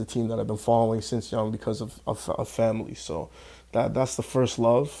Manchester United is a team that I've been following since young because of family. So that's the first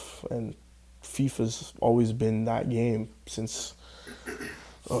love, and FIFA's always been that game since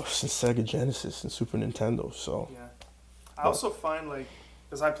Sega Genesis and Super Nintendo. So yeah, I also find, like,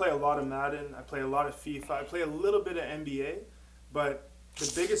 because I play a lot of Madden, I play a lot of FIFA, I play a little bit of NBA, but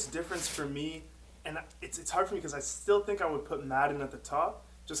the biggest difference for me, and it's hard for me because I still think I would put Madden at the top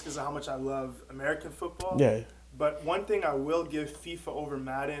just because of how much I love American football. Yeah. But one thing I will give FIFA over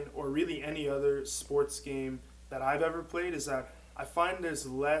Madden, or really any other sports game that I've ever played, is that I find there's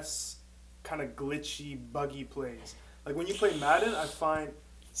less kind of glitchy, buggy plays. Like when you play Madden, I find.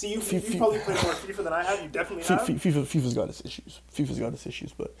 See, you probably played more FIFA than I have. You definitely have. FIFA's got its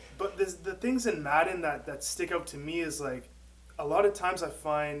issues. But there's the things in Madden that stick out to me is like, a lot of times I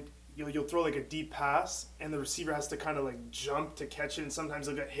find you'll throw like a deep pass and the receiver has to kind of like jump to catch it, and sometimes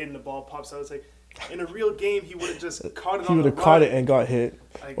they'll get hit and the ball pops out. It's like, in a real game, he would have just caught it. He would have caught it and got hit,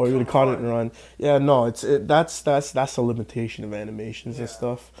 like, or he would have caught it and run. Yeah, no, that's a limitation of animations and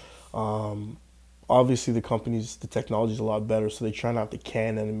stuff. Obviously, the technology is a lot better, so they try not to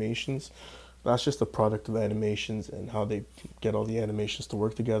can animations. That's just a product of animations and how they get all the animations to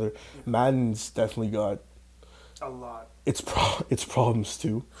work together. Madden's definitely got a lot. It's problems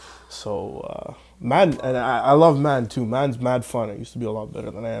too. So Madden, and I love Madden too. Madden's mad fun. I used to be a lot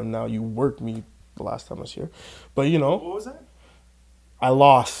better than I am now. You worked me the last time I was here, but what was that? I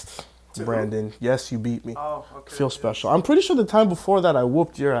lost. To Brandon, who? Yes, you beat me. Oh, okay. Feel special. I'm pretty sure the time before that I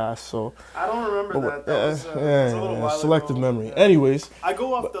whooped your ass. So I don't remember that. That was a little while selective ago. memory. Yeah. Anyways, I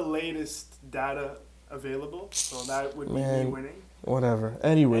go off the latest data available, so that would be me winning. Whatever.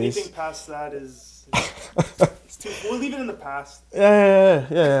 Anyways, anything past that is it's too. We'll leave it in the past.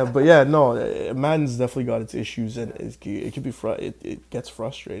 Yeah. But yeah, no, Madden's definitely got its issues, and it can be it gets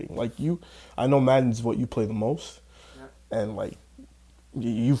frustrating. Like I know Madden's what you play the most, and like.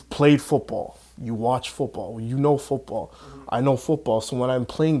 You've played football. You watch football. You know football. Mm-hmm. I know football. So when I'm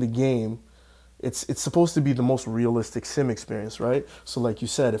playing the game, it's supposed to be the most realistic sim experience, right? So like you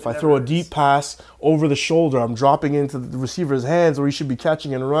said, if I throw a deep pass over the shoulder, I'm dropping into the receiver's hands where he should be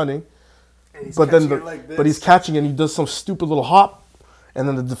catching and running. And but he's catching and he does some stupid little hop, and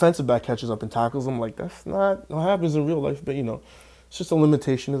then the defensive back catches up and tackles him. Like, that's not what happens in real life. But it's just a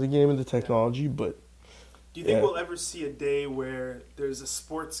limitation of the game and the technology. But do you think we'll ever see a day where there's a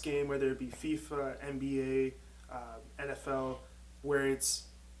sports game, whether it be FIFA, NBA, NFL, where it's,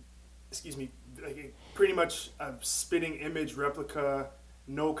 like pretty much a spitting image replica,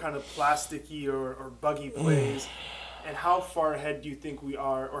 no kind of plasticky or buggy plays? And how far ahead do you think we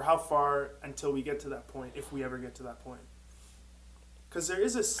are, or how far until we get to that point, if we ever get to that point? Because there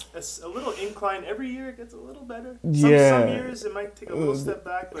is a little incline. Every year it gets a little better. Some years it might take a little step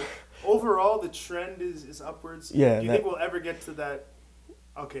back, but overall the trend is upwards. Yeah. Do you think we'll ever get to that?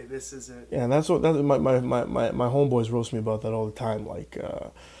 Okay, this is it. Yeah, and that's my homeboys roast me about that all the time. Like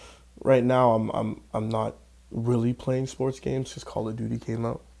right now I'm not really playing sports games because Call of Duty came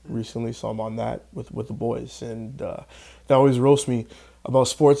out recently, so I'm on that with the boys, and they always roast me about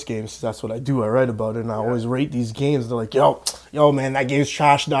sports games. That's what I do. I write about it, and I always rate these games. They're like, yo, man, that game's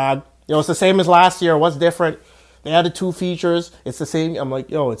trash, dog. It's the same as last year. What's different? They added 2 features. It's the same. I'm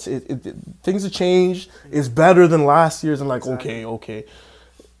like, yo, things have changed. It's better than last year's. I'm like, okay.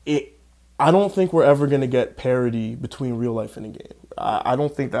 I don't think we're ever going to get parity between real life and a game. I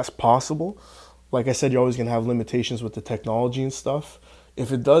don't think that's possible. Like I said, you're always going to have limitations with the technology and stuff.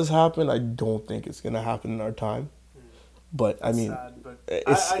 If it does happen, I don't think it's going to happen in our time. But that's I mean, sad, but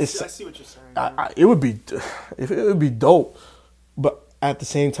I see what you're saying. It would be dope, but at the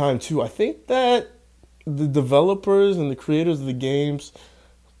same time too, I think that the developers and the creators of the games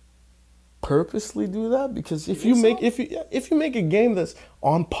purposely do that, because if you make a game that's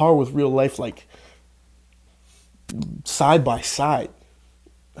on par with real life, like side by side,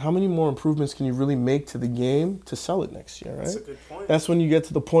 how many more improvements can you really make to the game to sell it next year, right? That's a good point. That's when you get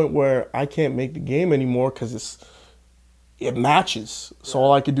to the point where I can't make the game anymore because it matches. So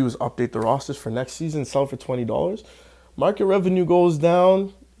all I could do is update the rosters for next season, sell it for $20. Market revenue goes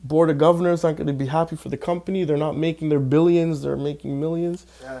down. Board of governors aren't going to be happy for the company. They're not making their billions. They're making millions.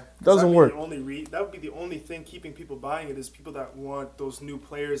 Yeah, doesn't work. That would be the only thing keeping people buying it, is people that want those new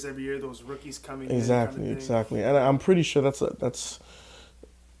players every year, those rookies coming in. Exactly. And I'm pretty sure that's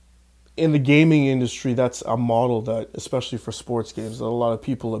in the gaming industry, that's a model that, especially for sports games, that a lot of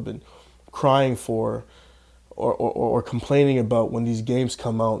people have been crying for or complaining about when these games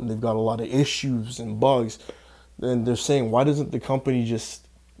come out and they've got a lot of issues and bugs. Then they're saying, why doesn't the company just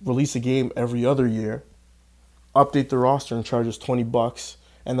release a game every other year, update the roster and charge us $20,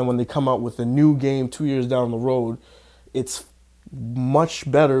 and then when they come out with a new game 2 years down the road, it's much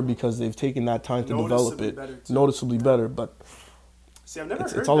better because they've taken that time to develop it. Noticeably better, but see, I've never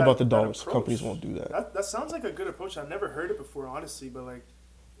heard it's all that, about the dollars. approach. Companies won't do that. That sounds like a good approach. I've never heard it before, honestly, but like,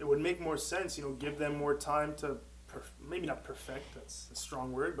 it would make more sense, give them more time to, maybe not perfect, that's a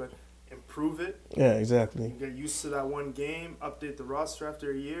strong word, but improve it. Yeah, exactly. You get used to that one game, update the roster after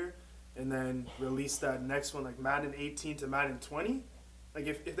a year, and then release that next one, like Madden 18 to Madden 20. Like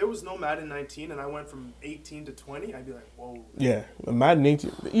if there was no Madden 19 and I went from 18 to 20, I'd be like, whoa. Yeah, Madden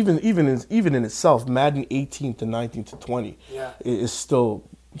 18, even in itself, Madden 18 to 19 to 20 Yeah. is still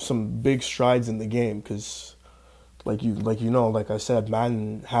some big strides in the game because, like I said,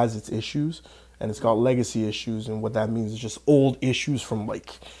 Madden has its issues and it's got legacy issues, and what that means is just old issues from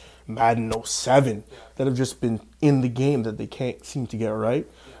like Madden 07 that have just been in the game that they can't seem to get right.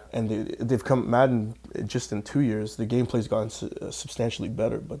 And they've come Madden just in 2 years. The gameplay's gotten substantially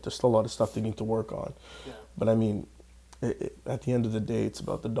better, but there's still a lot of stuff they need to work on. Yeah. But I mean, at the end of the day, it's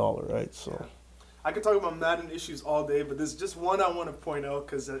about the dollar, right? So, Yeah. I could talk about Madden issues all day, but there's just one I want to point out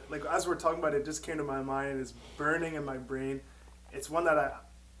because, like, as we're talking about it, just came to my mind. It's burning in my brain. It's one that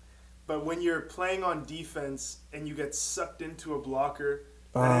but when you're playing on defense and you get sucked into a blocker.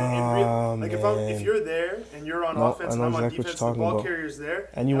 If you're there and you're on offense and I'm on defense, the ball carrier's there,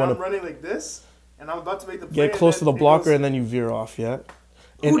 and I'm running like this, and I'm about to make the play. Get close to the blocker and then you veer off. Yeah.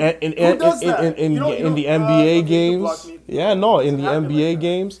 In the NBA games, in the NBA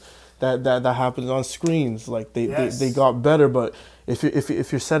games, that happens on screens. Like they got better, but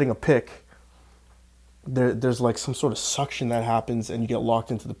if you're setting a pick, there's like some sort of suction that happens and you get locked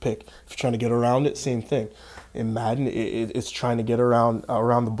into the pick. If you're trying to get around it, same thing. In Madden, it's trying to get around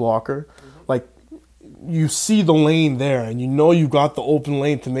the blocker. Mm-hmm. Like, you see the lane there, and you know you got the open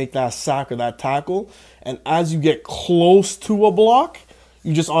lane to make that sack or that tackle. And as you get close to a block,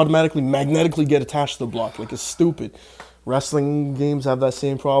 you just automatically, magnetically get attached to the block. Like, it's stupid. Wrestling games have that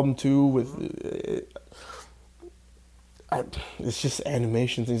same problem, too. With it's just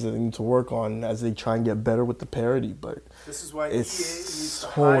animation things that they need to work on as they try and get better with the parity. But this is why it's EA needs to so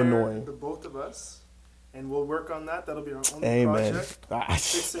hire annoying. The both of us. And we'll work on that. That'll be our only project. Man.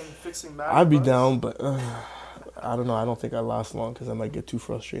 Fixing Madden. I'd be down, but I don't know. I don't think I last long because I might get too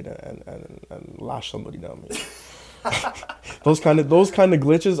frustrated and lash somebody down me. those kind of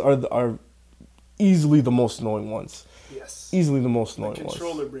glitches are easily the most annoying ones. Yes. Easily the most annoying ones.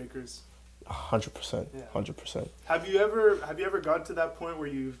 Controller breakers. 100%. 100%. Have you ever got to that point where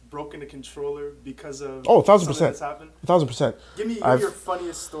you've broken a controller because of 1,000%. that's happened? 1,000%. Give me your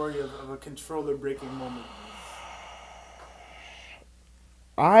funniest story of a controller breaking moment.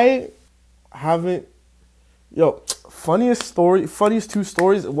 I haven't. Funniest two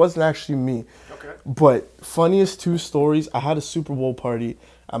stories. It wasn't actually me. Okay. But funniest two stories. I had a Super Bowl party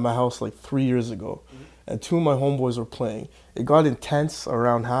at my house like 3 years ago, and two of my homeboys were playing. It got intense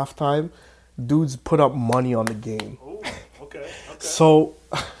around halftime. Dudes put up money on the game. Oh, okay. So,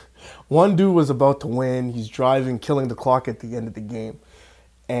 one dude was about to win. He's driving, killing the clock at the end of the game.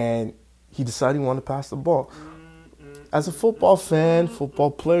 And he decided he wanted to pass the ball. As a football fan, football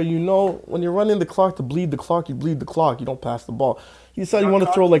player, you know, when you're running the clock to bleed the clock, you bleed the clock. You don't pass the ball. He decided he wanted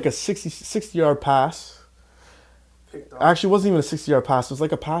to throw like a 60-yard pass. Actually, it wasn't even a 60-yard pass. It was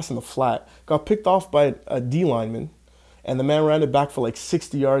like a pass in the flat. Got picked off by a D lineman. And the man ran it back for like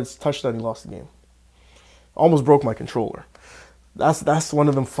 60 yards, touchdown, he lost the game. Almost broke my controller. That's one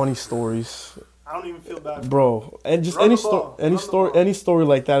of them funny stories. I don't even feel bad. Bro, and just any story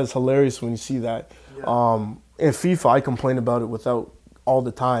like that is hilarious when you see that. Yeah. In FIFA, I complain about it all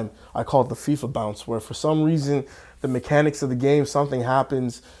the time. I call it the FIFA bounce, where for some reason, the mechanics of the game, something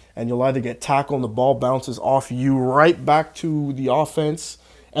happens, and you'll either get tackled and the ball bounces off you right back to the offense,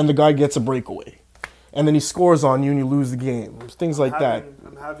 and the guy gets a breakaway. And then he scores on you and you lose the game. Things like that.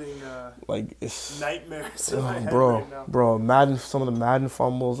 I'm having it's nightmares in my head right now. Bro, Madden, some of the Madden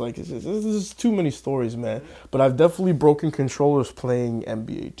fumbles, there's too many stories, man. Mm-hmm. But I've definitely broken controllers playing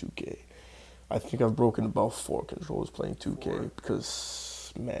NBA 2K. I think I've broken about 4 controllers playing 2K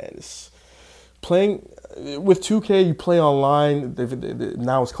because, man, it's playing with 2K. You play online.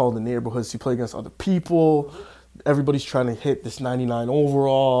 Now it's called the neighborhoods. You play against other people. Mm-hmm. Everybody's trying to hit this 99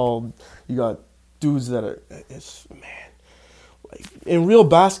 overall. You got dudes that are, like in real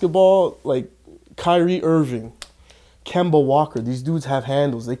basketball, like Kyrie Irving, Kemba Walker, these dudes have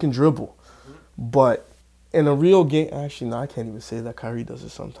handles. They can dribble. But in a real game, actually, no, I can't even say that. Kyrie does it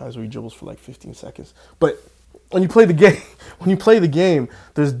sometimes where he dribbles for like 15 seconds. But when you play the game,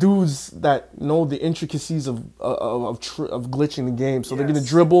 there's dudes that know the intricacies of glitching the game. So they're going to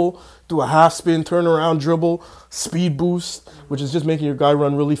dribble, do a half spin, turn around, dribble, speed boost, which is just making your guy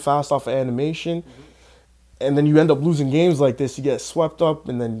run really fast off of animation. And then you end up losing games like this. You get swept up,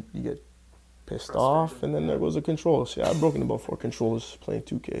 and then you get pissed off, and then there goes the controller. So yeah, I've broken about 4 controllers playing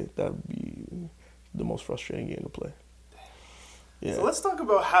 2K. That would be the most frustrating game to play. Yeah. So let's talk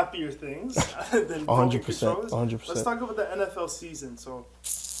about happier things than 100%. 100%. Let's talk about the NFL season. So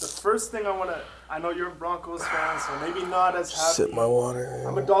the first thing I know you're a Broncos fan, so maybe not as happy. Sip my water.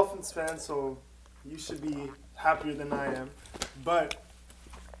 I'm a Dolphins fan, so you should be happier than I am. But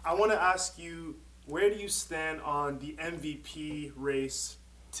I want to ask you, where do you stand on the MVP race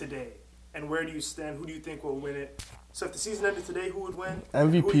today? And where do you stand? Who do you think will win it? So if the season ended today, who would win?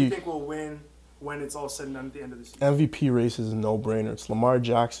 And who do you think will win when it's all said and done at the end of the season? MVP race is a no-brainer. It's Lamar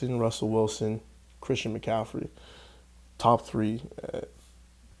Jackson, Russell Wilson, Christian McCaffrey. Top three.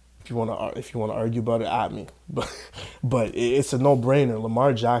 If you want to argue about it, at me. But it's a no-brainer.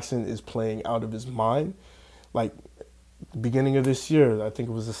 Lamar Jackson is playing out of his mind. Like, beginning of this year, I think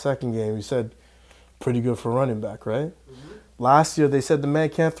it was the second game, he said, pretty good for running back, right? Mm-hmm. Last year, they said the man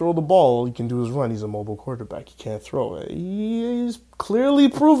can't throw the ball. All he can do is run. He's a mobile quarterback. He can't throw. He's clearly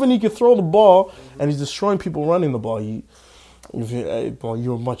proven he can throw the ball, and he's destroying people running the ball. You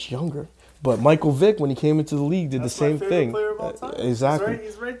were much younger. But Michael Vick, when he came into the league, did the same thing. Player of all time. Exactly.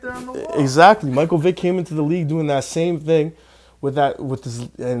 He's right there on the wall. Exactly. Michael Vick came into the league doing that same thing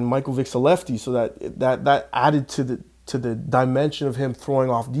and Michael Vick's a lefty, so that added to the dimension of him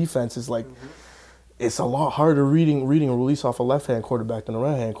throwing off defenses. Like, it's a lot harder reading a release off a left-hand quarterback than a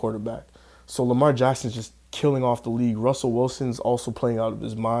right-hand quarterback. So Lamar Jackson's just killing off the league. Russell Wilson's also playing out of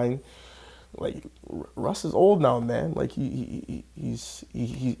his mind. Like, Russ is old now, man. Like, he's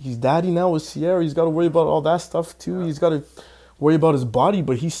daddy now with Sierra. He's got to worry about all that stuff too. He's got to worry about his body,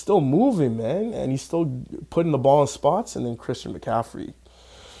 but he's still moving, man, and he's still putting the ball in spots. And then Christian McCaffrey,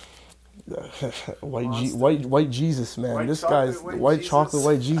 white Jesus, man.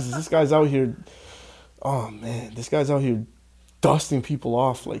 White Jesus. This guy's out here. Oh man, this guy's out here dusting people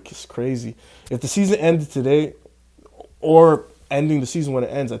off like it's crazy. If the season ended today, or ending the season when it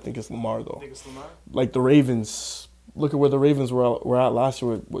ends, I think it's Lamar though. I think it's Lamar? Like the Ravens. Look at where the Ravens were at last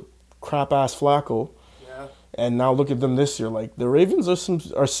year with crap ass Flacco. Yeah. And now look at them this year. Like, the Ravens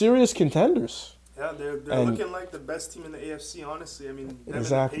are serious contenders. Yeah, they're looking like the best team in the AFC, honestly. I mean, them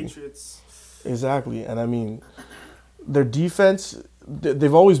exactly. And the Patriots. Exactly. And I mean, their defense,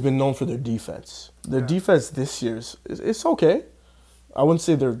 they've always been known for their defense. Their defense this year it's okay. I wouldn't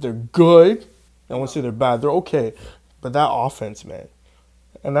say they're good. I wouldn't say they're bad. They're okay. But that offense, man.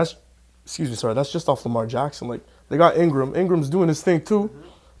 And that's just off Lamar Jackson. Like, they got Ingram. Ingram's doing his thing too. Mm-hmm.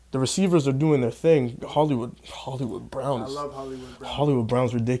 The receivers are doing their thing. Hollywood Brown. I love Hollywood Brown. Hollywood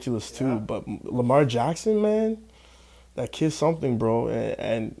Brown's ridiculous too. Yeah. But Lamar Jackson, man, that kid's something, bro.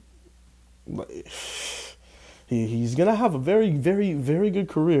 And he's gonna have a very, very, very good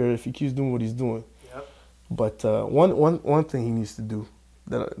career if he keeps doing what he's doing. Yep. But one thing he needs to do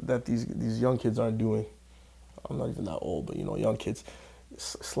that these young kids aren't doing. I'm not even that old, but young kids,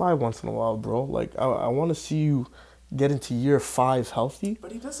 slide once in a while, bro. Like, I want to see you get into year 5 healthy.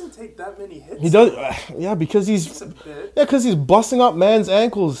 But he doesn't take that many hits. He does, yeah, because he's busting up man's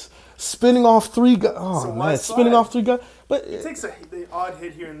ankles, spinning off 3 guys. Oh man, spinning off 3 guys. But he takes the odd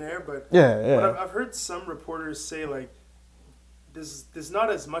hit here and there, but yeah. But I've heard some reporters say, like, there's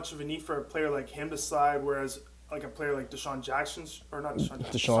not as much of a need for a player like him to slide, whereas like a player like Deshaun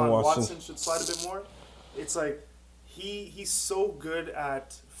Watson should slide a bit more. It's like he's so good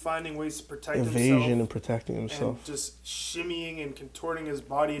at finding ways to protect evasion and protecting himself, and just shimmying and contorting his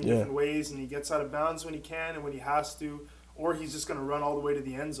body in different ways, and he gets out of bounds when he can and when he has to, or he's just gonna run all the way to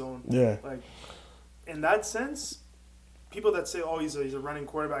the end zone. Yeah, like, in that sense, people that say, "Oh, he's a running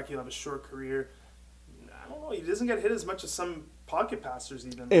quarterback, he'll have a short career." I don't know. He doesn't get hit as much as some pocket passers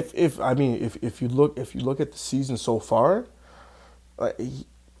even. If you look at the season so far,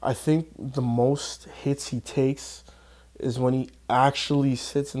 I think the most hits he takes is when he actually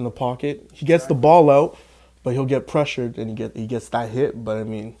sits in the pocket. He gets the ball out, but he'll get pressured and he gets that hit. But I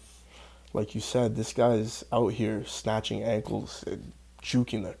mean, like you said, this guy is out here snatching ankles and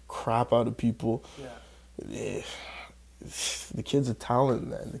juking the crap out of people. Yeah. The kid's a talent,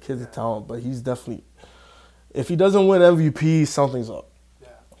 man. The kid's a talent, but he's definitely, if he doesn't win MVP, something's up. Yeah.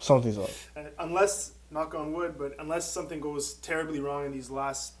 Something's up. And unless, knock on wood, but unless something goes terribly wrong in these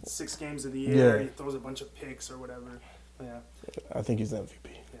last 6 games of the year, he throws a bunch of picks or whatever. Yeah. I think he's the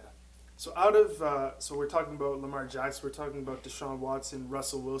MVP. Yeah. So so we're talking about Lamar Jackson, we're talking about Deshaun Watson,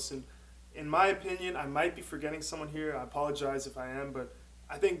 Russell Wilson. In my opinion, I might be forgetting someone here. I apologize if I am, but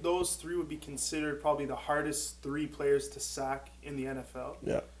I think those 3 would be considered probably the hardest 3 players to sack in the NFL.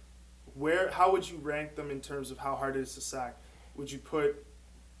 Yeah. How would you rank them in terms of how hard it is to sack? Would you put,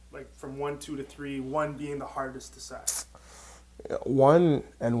 like, from 1, 2 to 3, 1 being the hardest to sack? 1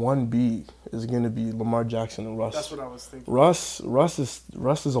 and 1B is going to be Lamar Jackson and Russ. That's what I was thinking. Russ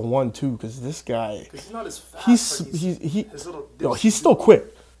is a 1 too, because this guy. Because he's not as fast. He's still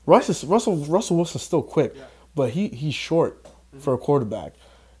quick. Russell Wilson's still quick, but he's short for a quarterback.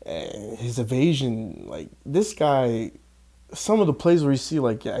 And his evasion, like, this guy, some of the plays where you see,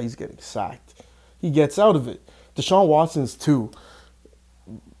 like, he's getting sacked, he gets out of it. Deshaun Watson's too.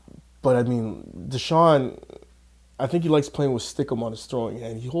 But I mean, Deshaun, I think he likes playing with stickum on his throwing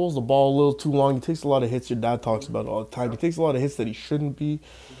hand. He holds the ball a little too long. He takes a lot of hits. Your dad talks about it all the time. He takes a lot of hits that he shouldn't be.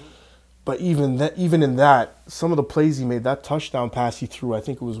 But even in that, some of the plays he made, that touchdown pass he threw, I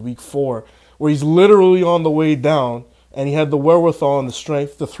think it was week 4, where he's literally on the way down, and he had the wherewithal and the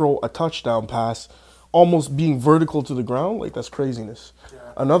strength to throw a touchdown pass, almost being vertical to the ground. Like, that's craziness. Yeah.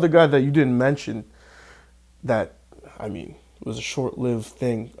 Another guy that you didn't mention that, I mean, was a short-lived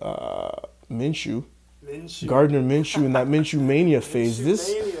thing, Minshew. Gardner Minshew in that Minshew mania phase.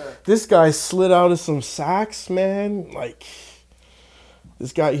 This guy slid out of some sacks, man. Like,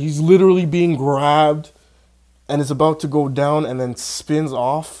 this guy, he's literally being grabbed and is about to go down and then spins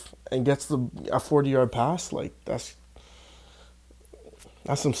off and gets a 40-yard pass. Like, that's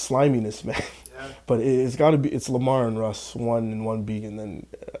some sliminess, man. Yeah. But it's got to be, it's Lamar and Russ, 1 and 1B, and then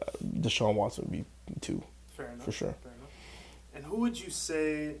Deshaun Watson would be 2. Fair enough. For sure. Fair enough. And who would you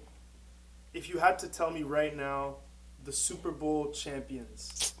say, if you had to tell me right now, the Super Bowl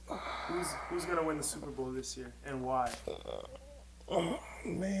champions, who's going to win the Super Bowl this year and why? Oh,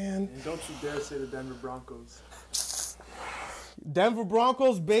 man. And don't you dare say the Denver Broncos. Denver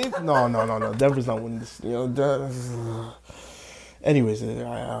Broncos, babe? No. Denver's not winning this. Anyways,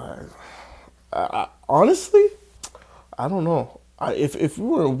 I honestly, I don't know. If we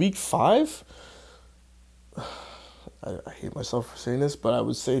were in week 5, I hate myself for saying this, but I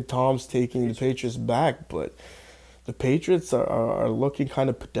would say Tom's taking the Patriots back. But the Patriots are looking kind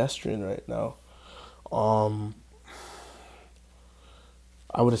of pedestrian right now.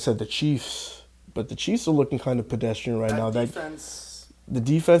 I would have said the Chiefs, but the Chiefs are looking kind of pedestrian right now. The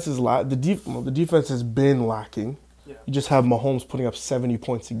defense is the defense has been lacking. Yeah. You just have Mahomes putting up 70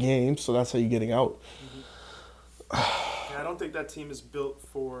 points a game, so that's how you're getting out. Mm-hmm. I don't think that team is built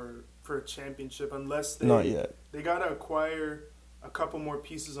for a championship unless they Not yet. They gotta acquire a couple more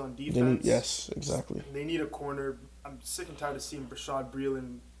pieces on defense. Yes, exactly. They need a corner. I'm sick and tired of seeing Bashaud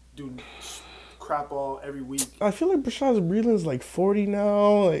Breeland do crap all every week. I feel like Bashaud Breeland's like 40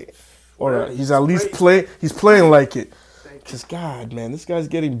 now, or He's he's at least great. He's playing like it. Thank you. Cause God, man, this guy's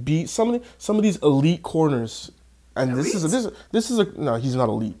getting beat. Some of these elite corners, and this is a no, he's not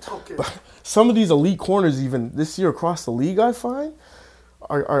elite. Okay. But some of these elite corners, even this year across the league, I find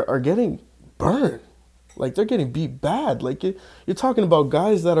are getting burned. Like, they're getting beat bad. Like, you're talking about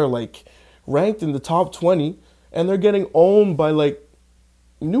guys that are like ranked in the top 20, and they're getting owned by like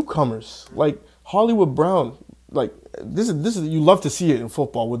newcomers, like Hollywood Brown. Like, this is you love to see it in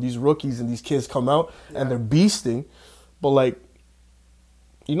football with these rookies and these kids come out and they're beasting, but like,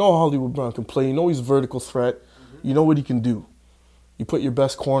 you know, Hollywood Brown can play. You know, he's a vertical threat. Mm-hmm. You know what he can do. You put your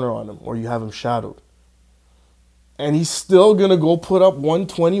best corner on him, or you have him shadowed, and he's still gonna go put up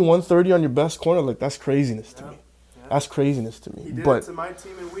 120, 130 on your best corner. Like, that's craziness to me. Yeah. That's craziness to me. He did it to my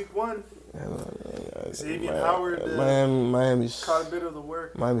team in week 1. Xavier Howard Miami's caught a bit of the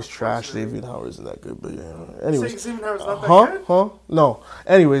work. Miami's trash. Xavier Howard isn't that good, but yeah. Anyways, Xavier Howard's not that good? No.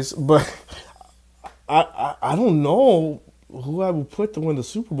 Anyways, but I don't know who I would put to win the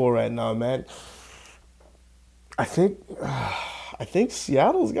Super Bowl right now, man. I think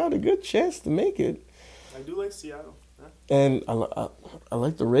Seattle's got a good chance to make it. I do like Seattle. Yeah. And I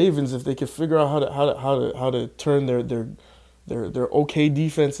like the Ravens if they can figure out how to turn their okay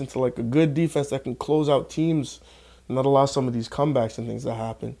defense into like a good defense that can close out teams and not allow some of these comebacks and things to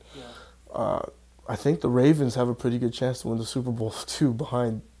happen. Yeah. I think the Ravens have a pretty good chance to win the Super Bowl too,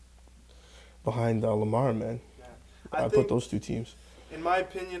 behind Lamar, man. Yeah. I put those two teams. In my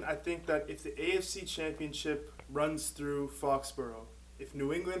opinion, I think that if the AFC Championship runs through Foxborough, if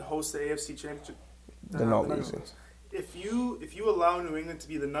New England hosts the AFC Championship, they're not losing. If you allow New England to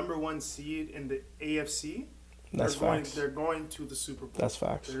be the number 1 seed in the AFC, they're going to the Super Bowl. That's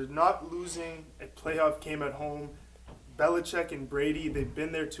facts. They're not losing a playoff game at home. Belichick and Brady, they've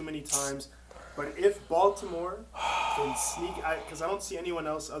been there too many times. But if Baltimore can sneak, because I don't see anyone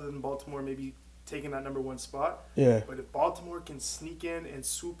else other than Baltimore maybe taking that number 1 spot. Yeah. But if Baltimore can sneak in and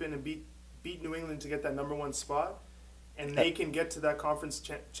swoop in and beat New England to get that number 1 spot, and they can get to that conference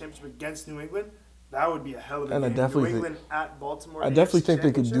championship against New England, that would be a hell of a game. New England at Baltimore. I definitely think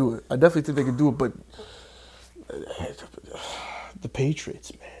they could do it. But the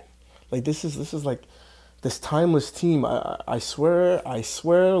Patriots, man, like this is like this timeless team. I swear,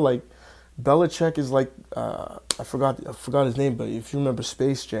 like Belichick is like I forgot his name, but if you remember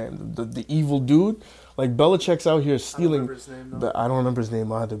Space Jam, the evil dude, like Belichick's out here stealing. I don't remember his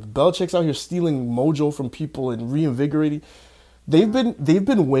name either. But Belichick's out here stealing mojo from people and reinvigorating. They've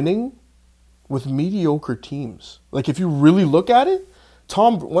been winning with mediocre teams. Like, if you really look at it,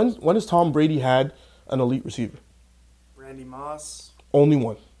 when has Tom Brady had an elite receiver? Randy Moss. Only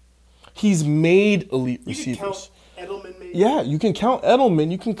one. He's made elite You can receivers. count Edelman maybe. Yeah, you can count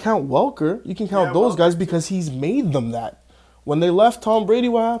Edelman, you can count Welker, you can count those Welker guys too. because he's made them that. When they left Tom Brady,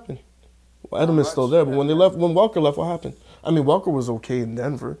 what happened? Well, Edelman's still there, but when Welker left, what happened? I mean, Welker was okay in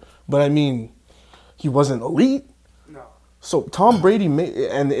Denver, but I mean, he wasn't elite. No. So Tom Brady,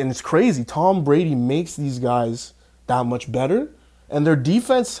 and it's crazy, Tom Brady makes these guys that much better, and their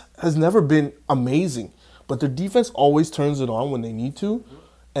defense has never been amazing, but their defense always turns it on when they need to,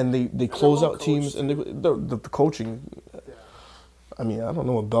 and they close out teams, and the coaching. Yeah. I mean, I don't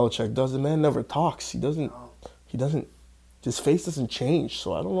know what Belichick does. The man never talks. He doesn't. His face doesn't change.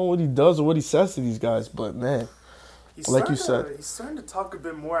 So I don't know what he does or what he says to these guys. But man, like you said, he's starting to talk a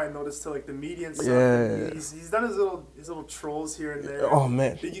bit more. I noticed to like the media and stuff. Yeah. He's done his little trolls here and there. Oh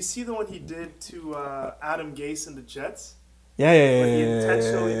man, Did you see the one he did to Adam Gase and the Jets? Yeah. He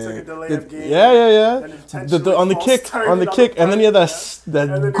intentionally took a delay of game. Yeah. And intentionally On the kick, and then he had that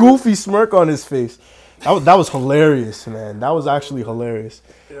then goofy smirk on his face. That was hilarious, man. That was actually hilarious.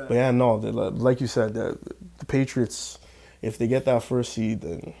 Yeah. But yeah, no, like you said, the Patriots, if they get that first seed,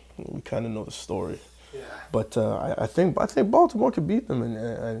 then we kind of know the story. Yeah. But I think Baltimore could beat them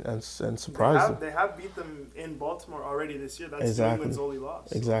and surprise them. They have beat them in Baltimore already this year. That's Exactly. New England's only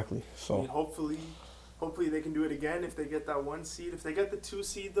loss. Exactly. So I mean, hopefully they can do it again if they get that 1 seed. If they get the 2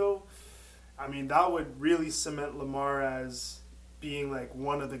 seed, though, I mean, that would really cement Lamar as being like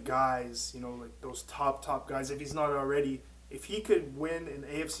one of the guys, like those top guys. If he's not already, if he could win an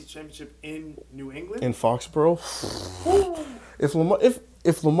AFC Championship in New England, in Foxborough,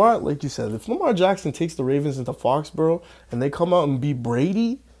 if Lamar, like you said, if Lamar Jackson takes the Ravens into Foxborough and they come out and beat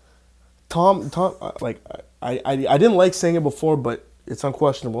Brady, Tom, like I didn't like saying it before, but it's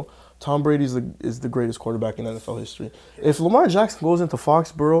unquestionable. Tom Brady is the greatest quarterback in NFL history. If Lamar Jackson goes into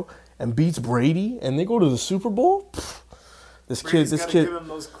Foxborough and beats Brady and they go to the Super Bowl, this kid, give him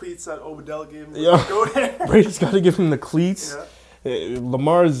those cleats that Odell gave him. Yeah, go there. Brady's got to give him the cleats. Yeah.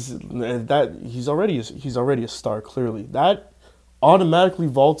 Lamar's he's already a star. Clearly, that automatically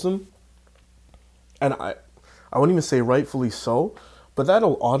vaults him, and I wouldn't even say rightfully so, but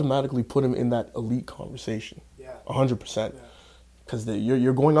that'll automatically put him in that elite conversation. Yeah, 100%. Because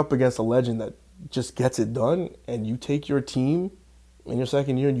you're going up against a legend that just gets it done, and you take your team in your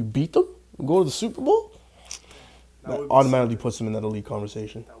second year and you beat them, and go to the Super Bowl. That automatically puts him in that elite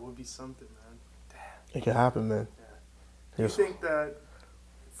conversation. That would be something, man. Damn. It can happen, man. Yeah. Do you think that,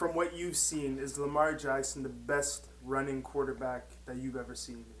 from what you've seen, is Lamar Jackson the best running quarterback that you've ever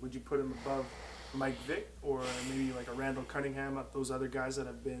seen? Would you put him above Mike Vick or maybe like a Randall Cunningham, those other guys that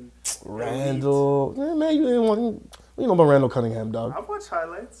have been Randall? Yeah, man, you know about Randall Cunningham, dog. I've watched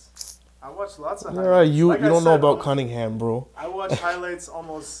highlights. I watch lots of highlights. All right, you don't know about Cunningham, bro. I watch highlights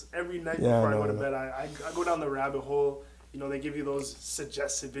almost every night before I go to bed. I go down the rabbit hole. They give you those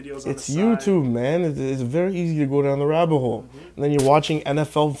suggested videos on the side. It's YouTube, man. It's very easy to go down the rabbit hole. Mm-hmm. And then you're watching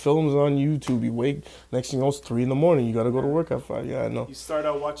NFL films on YouTube. You wake, next thing you know, it's 3 a.m. You got to go to work at 5. Yeah, I know. You start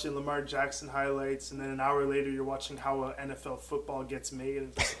out watching Lamar Jackson highlights, and then an hour later you're watching how NFL football gets made.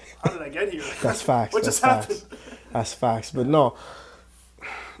 And how did I get here? That's facts. What just happened? That's facts. But no,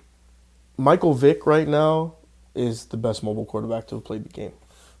 Michael Vick right now is the best mobile quarterback to have played the game.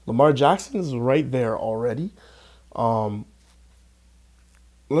 Lamar Jackson is right there already. Let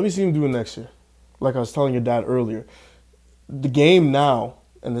me see him do it next year. Like I was telling your dad earlier, the game now,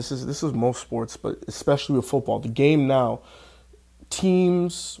 and this is most sports, but especially with football, the game now,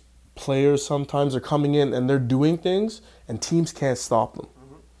 teams, players sometimes are coming in and they're doing things, and teams can't stop them.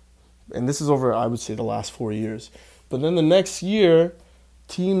 Mm-hmm. And this is over, I would say, the last 4 years. But then the next year,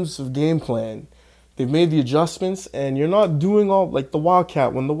 teams have game plan. They've made the adjustments, and you're not doing all, like the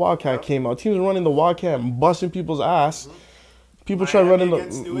Wildcat. When the Wildcat came out, teams are running the Wildcat and busting people's ass. Mm-hmm. People tried running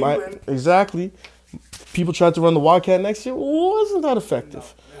exactly. People tried to run the Wildcat next year. Wasn't that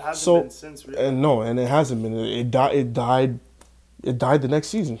effective? No, it hasn't been since, really. And it hasn't been. It died the next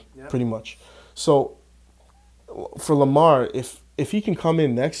season, pretty much. So for Lamar, if he can come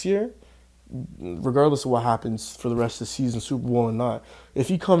in next year, regardless of what happens for the rest of the season, Super Bowl or not, if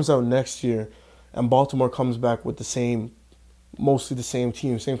he comes out next year and Baltimore comes back with mostly the same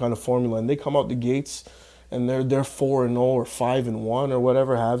team, same kind of formula, and they come out the gates and they're 4-0 or 5-1 or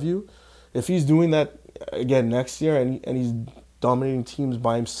whatever have you, if he's doing that again next year and he's dominating teams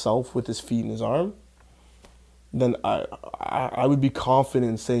by himself with his feet and his arm, then I would be confident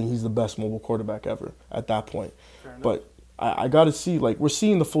in saying he's the best mobile quarterback ever at that point. But I got to see, like, we're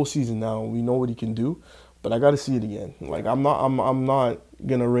seeing the full season now. We know what he can do, but I got to see it again. Like, I'm not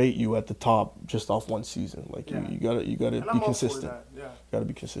gonna rate you at the top just off one season. Like, you gotta be consistent. Yeah. Got to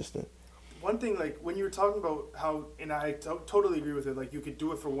be consistent. one thing, like when you were talking about how, and I totally agree with it, like you could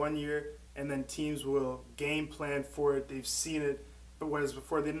do it for 1 year and then teams will game plan for it. They've seen it, but whereas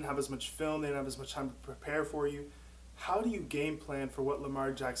before they didn't have as much film, they didn't have as much time to prepare for you. How do you game plan for what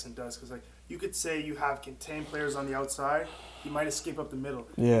Lamar Jackson does? Because like you could say you have contained players on the outside, he might escape up the middle.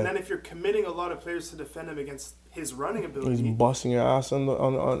 Yeah. And then if you're committing a lot of players to defend him against his running ability, He's busting your ass on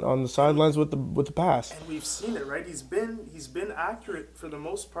the sidelines with the pass. and we've seen it, right? He's been accurate for the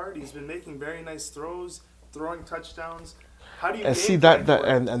most part. He's been making very nice throws, throwing touchdowns. How do you And game see plan that for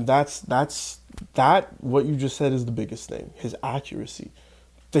it? and that's what you just said is the biggest thing, his accuracy.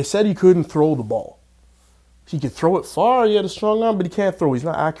 They said he couldn't throw the ball. He could throw it far, he had a strong arm, but he can't throw. He's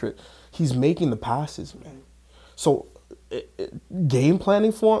not accurate. He's making the passes, man. So game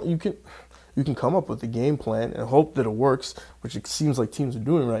planning for him, you can come up with a game plan and hope that it works, which it seems like teams are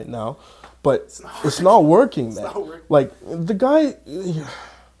doing right now, but it's not working, man. not working. Like the guy,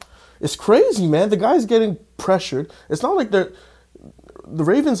 it's crazy, man. The guy's getting pressured. It's not like the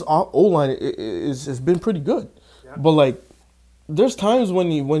Ravens O-line has been pretty good, Yeah. but like there's times when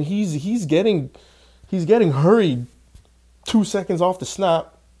he's getting hurried 2 seconds off the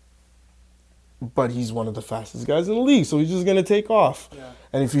snap, but he's one of the fastest guys in the league, so he's just gonna take off. Yeah.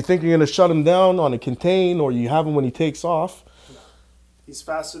 And if you think you're gonna shut him down on a contain, or you have him when he takes off, He's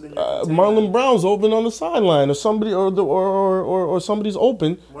faster than your Marlon Brown's open on the sideline, or somebody, or somebody's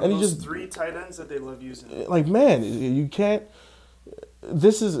open, One and of he those just 3 tight ends that they love using. like, man, you can't.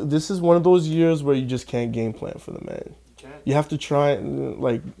 This is one of those years where you just can't game plan for the man. You can't. You have to try and,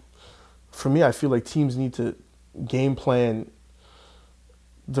 like, for me, I feel like teams need to game plan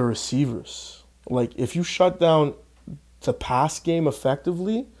the receivers. Like, if you shut down the pass game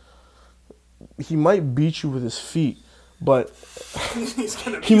effectively, he might beat you with his feet, but He's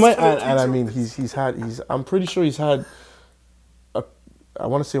gonna. he he's might. gonna And I beat you. mean, I'm pretty sure he's had, I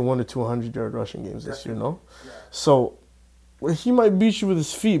want to say 100 to 200-yard rushing games this year. No, Yeah. so well, he might beat you with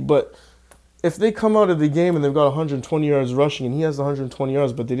his feet, but if they come out of the game and they've got 120 yards rushing and he has 120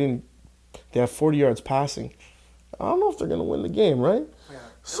 yards, but they have 40 yards passing, I don't know if they're gonna win the game, right? Yeah.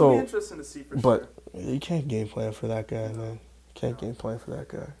 So, It'll be interesting to see for but sure. you can't game plan for that guy, man. You can't game plan for that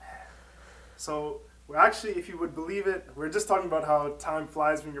guy. So we're actually, if you would believe it, we're just talking about how time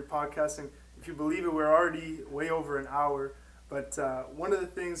flies when you're podcasting. If you believe it, we're already way over an hour. But one of the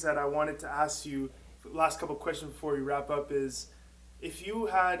things that I wanted to ask you, last couple questions before we wrap up, is if you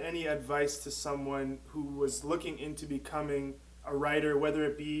had any advice to someone who was looking into becoming a writer, whether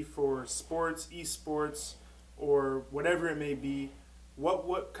it be for sports, esports, or whatever it may be,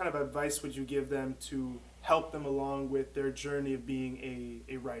 what kind of advice would you give them to help them along with their journey of being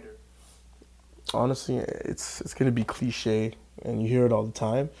a writer? Honestly, it's gonna be cliche, and you hear it all the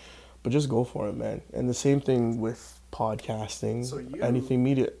time, but just go for it, man. And the same thing with podcasting, So you anything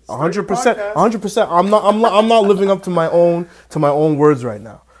media. start your 100%, podcast? 100%. I'm not living up to my own words right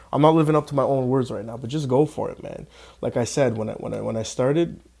now. I'm not living up to my own words right now. But just go for it, man. Like I said, when I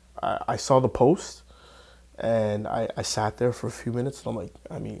started, I saw the post, and I sat there for a few minutes, and I'm like,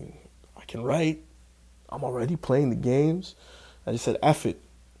 I mean, I can write. I'm already playing the games. I just said, F it.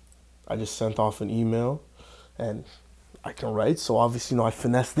 I just sent off an email, and I can write. So obviously, I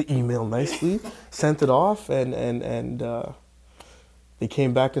finessed the email nicely, sent it off, and they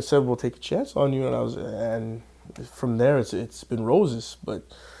came back and said, "We'll take a chance on you." And from there, it's been roses. But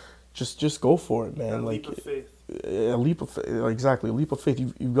just go for it, man. A Like leap of faith. a leap of exactly a leap of faith.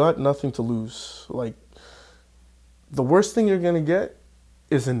 You've got nothing to lose. Like the worst thing you're gonna get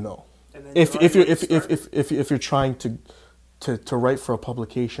is a no. And then If you already started. if you're trying to write for a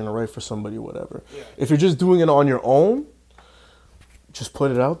publication or write for somebody or whatever. Yeah. If you're just doing it on your own, just put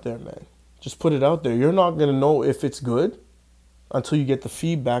it out there, man. Just put it out there. You're not gonna know if it's good until you get the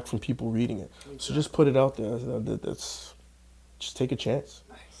feedback from people reading it. So just put it out there. That's just take a chance.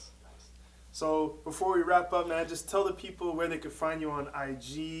 Nice. So before we wrap up, man, just tell the people where they could find you on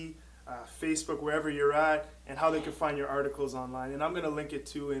IG, Facebook, wherever you're at, and how they can find your articles online. And I'm gonna link it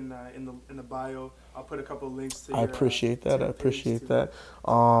too in the bio. I'll put a couple of links to. I appreciate that. I appreciate that.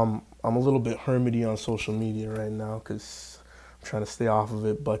 I'm a little bit hermity on social media right now because I'm trying to stay off of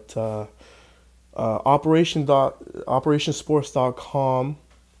it. But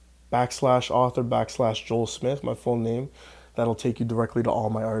operationsports.com/author/Joel Smith, my full name. That'll take you directly to all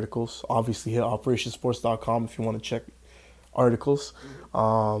my articles. Obviously, hit operationsports.com if you want to check articles.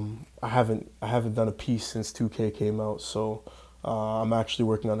 I haven't done a piece since 2K came out, so I'm actually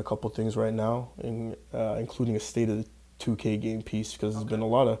working on a couple things right now, including a state of the 2K game piece because there's been a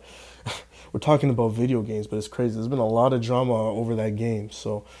lot of we're talking about video games, but it's crazy. There's been a lot of drama over that game,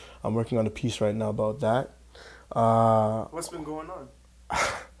 so I'm working on a piece right now about that. What's been going on?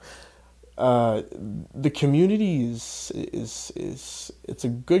 The community is it's a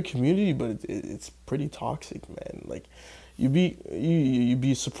good community, but it's pretty toxic, man. Like you'd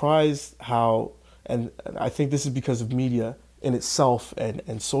be surprised how, and I think this is because of media in itself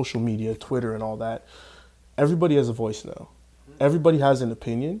and social media, Twitter and all that. Everybody has a voice now. Everybody has an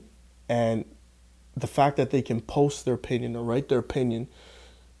opinion, and the fact that they can post their opinion or write their opinion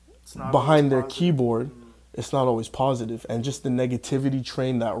behind their keyboard, it's not always positive. And just the negativity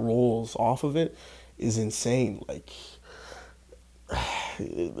train that rolls off of it is insane. Like,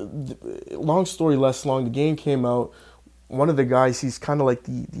 long story less long, the game came out. One of the guys, he's kind of like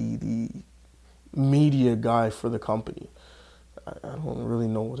the media guy for the company. I don't really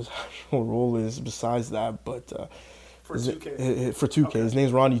know what his actual role is besides that, but for 2K. For 2K, Okay. His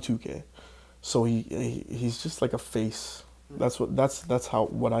name's Ronnie 2K. So he's just like a face. That's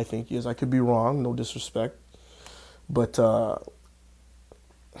what I think he is. I could be wrong, no disrespect, but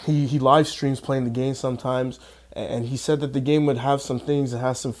he live streams playing the game sometimes, and he said that the game would have some things, it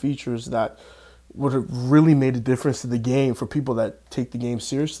has some features that would have really made a difference to the game for people that take the game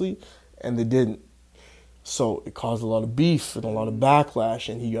seriously, and they didn't. So it caused a lot of beef and a lot of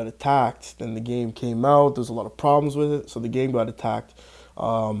backlash, and he got attacked. Then the game came out. There's a lot of problems with it, so the game got attacked.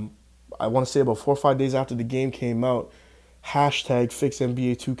 I want to say about 4 or 5 days after the game came out, hashtag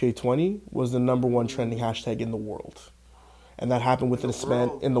 #FixNBA2K20 was the #1 trending hashtag in the world. And that happened within a span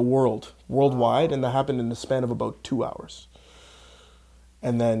in the world, worldwide, and that happened in the span of about 2 hours.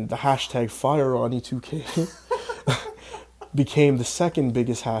 And then the hashtag FireRonnie2K became the second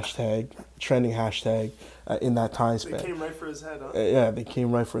biggest hashtag, trending hashtag in that time span. They came right for his head, huh? Yeah, they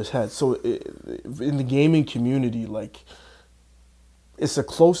came right for his head. So in the gaming community, like, it's a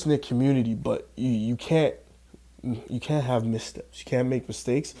close-knit community, but you can't have missteps. You can't make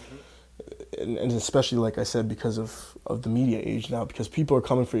mistakes. And especially, like I said, because of the media age now, because people are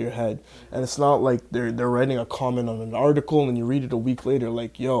coming for your head. And it's not like they're writing a comment on an article and you read it a week later.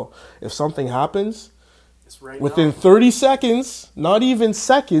 Like, yo, if something happens, Right within now. 30 seconds, not even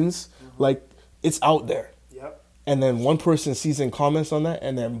seconds, like, it's out there. Yep. And then one person sees and comments on that,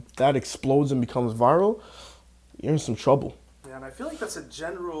 and then that explodes and becomes viral, you're in some trouble. Yeah, and I feel like that's a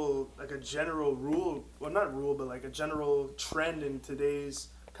general rule. Well, not rule, but like a general trend in today's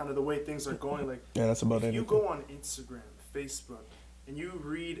kind of the way things are going. Like, Yeah, that's about if you anything. go on Instagram, Facebook, and you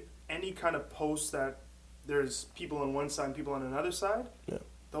read any kind of post that there's people on one side and people on another side, Yeah.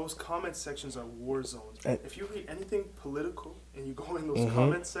 those comment sections are war zones. And- If you read anything political and you go in those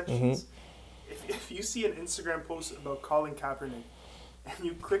comment sections, if you see an Instagram post about Colin Kaepernick and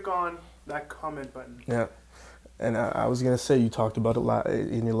you click on that comment button, Yeah. And I was gonna say, you talked about it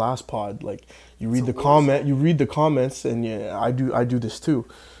in your last pod. Like, you read It's the a war zone. you read the comments, and yeah, I do this too.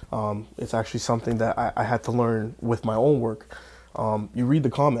 It's actually something that I had to learn with my own work. You read the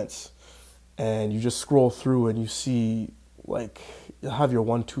comments, and you just scroll through, and you see, like, you have your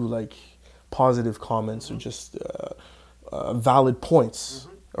 1-2 like positive comments or just valid points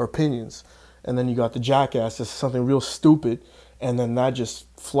or opinions, and then you got the jackass that's something real stupid, and then that just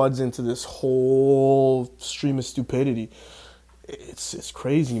floods into this whole stream of stupidity. It's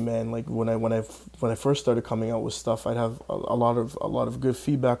crazy, man. Like, when I first started coming out with stuff, I'd have a lot of good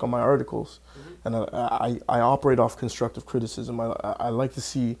feedback on my articles, and I operate off constructive criticism. I like to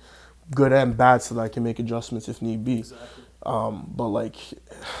see good and bad so that I can make adjustments if need be. exactly. But, like,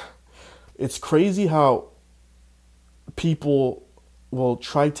 it's crazy how people will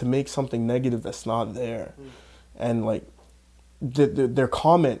try to make something negative that's not there, and like their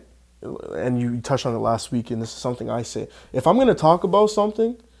comment. And you touched on it last week, and this is something I say. If I'm going to talk about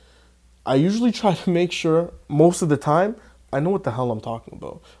something, I usually try to make sure, most of the time, I know what the hell I'm talking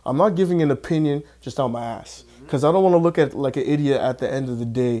about. I'm not giving an opinion just out my ass. Because I don't want to look at like an idiot at the end of the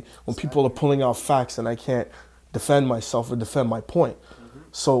day when people are pulling out facts and I can't defend myself or defend my point.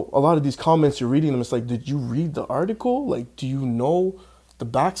 So a lot of these comments, you're reading them, it's like, did you read the article? Like, do you know the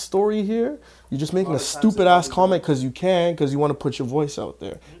backstory here? You're just making a lot of times stupid it ass probably comment because you want to put your voice out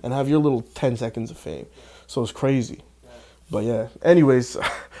there and have your little 10 seconds of fame. So it's crazy. But yeah, anyways,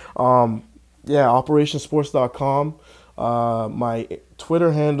 operationsports.com. My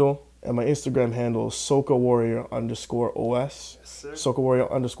Twitter handle and my Instagram handle is SokaWarrior_OS. Yes, sir.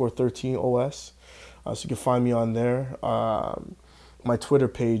 SokaWarrior_13OS. So you can find me on there. My Twitter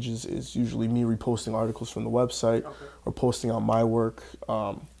page is usually me reposting articles from the website or posting on my work,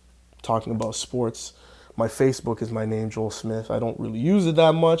 talking about sports. My Facebook is my name, Joel Smith. I don't really use it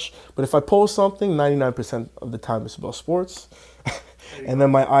that much, but if I post something, 99% of the time it's about sports. And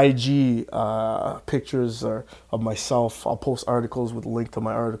then my IG pictures are of myself. I'll post articles with a link to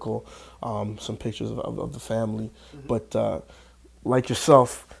my article, some pictures of the family. But like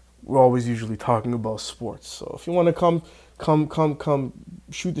yourself, we're always usually talking about sports. So if you want to come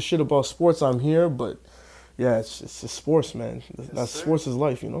shoot the shit about sports, I'm here. But yeah, it's just sports, man. That's sports is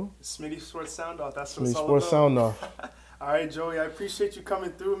life, you know. Smitty Sports Sound Off. That's what it's Smitty all Sports about. Sound Off. All right, Joey. I appreciate you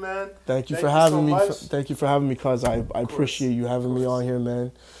coming through, man. Thank you for having me. much. Thank you for having me, cuz I appreciate you having me on here,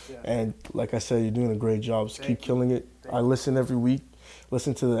 man. Yeah. And like I said, you're doing a great job. Just keep killing it. Thank I listen every week.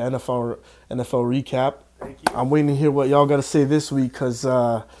 Listen to the NFL recap. Thank you. I'm waiting to hear what y'all got to say this week because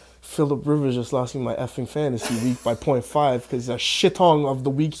Phillip Rivers just lost me my effing fantasy week by 0.5 because a shitong of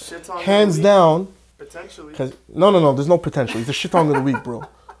the week, hands down. Potentially. Cause no, there's no potential. He's a shitong of the week, bro.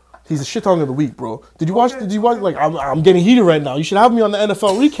 He's a shitong of the week, bro. Did you watch? Like, I'm getting heated right now. You should have me on the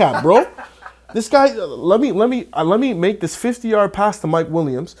NFL recap, bro. This guy, let me make this 50-yard pass to Mike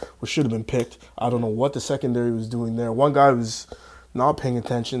Williams, which should have been picked. I don't know what the secondary was doing there. One guy was not paying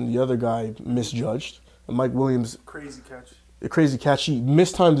attention. The other guy misjudged. And Mike Williams, crazy catch. A crazy catch. He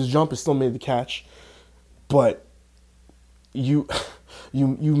mistimed his jump and still made the catch. But you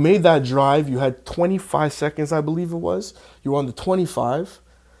made that drive. You had 25 seconds, I believe it was. You were on the 25.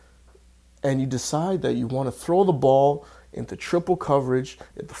 And you decide that you want to throw the ball into triple coverage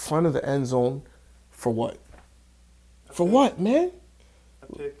at the front of the end zone for what? For what, man?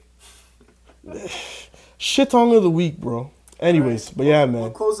 A pick. Shitong of the week, bro. Anyways, right. But yeah, man.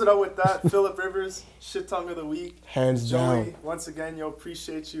 We'll close it out with that. Phillip Rivers, shit tongue of the week. Hands Joey, down. once again,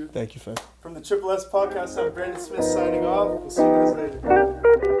 appreciate you. Thank you, fam. From the Triple S Podcast, I'm Brandon Smith signing off. We'll see you guys later.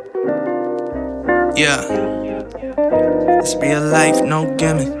 Yeah. It's real life, no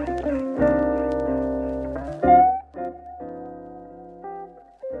gimmick.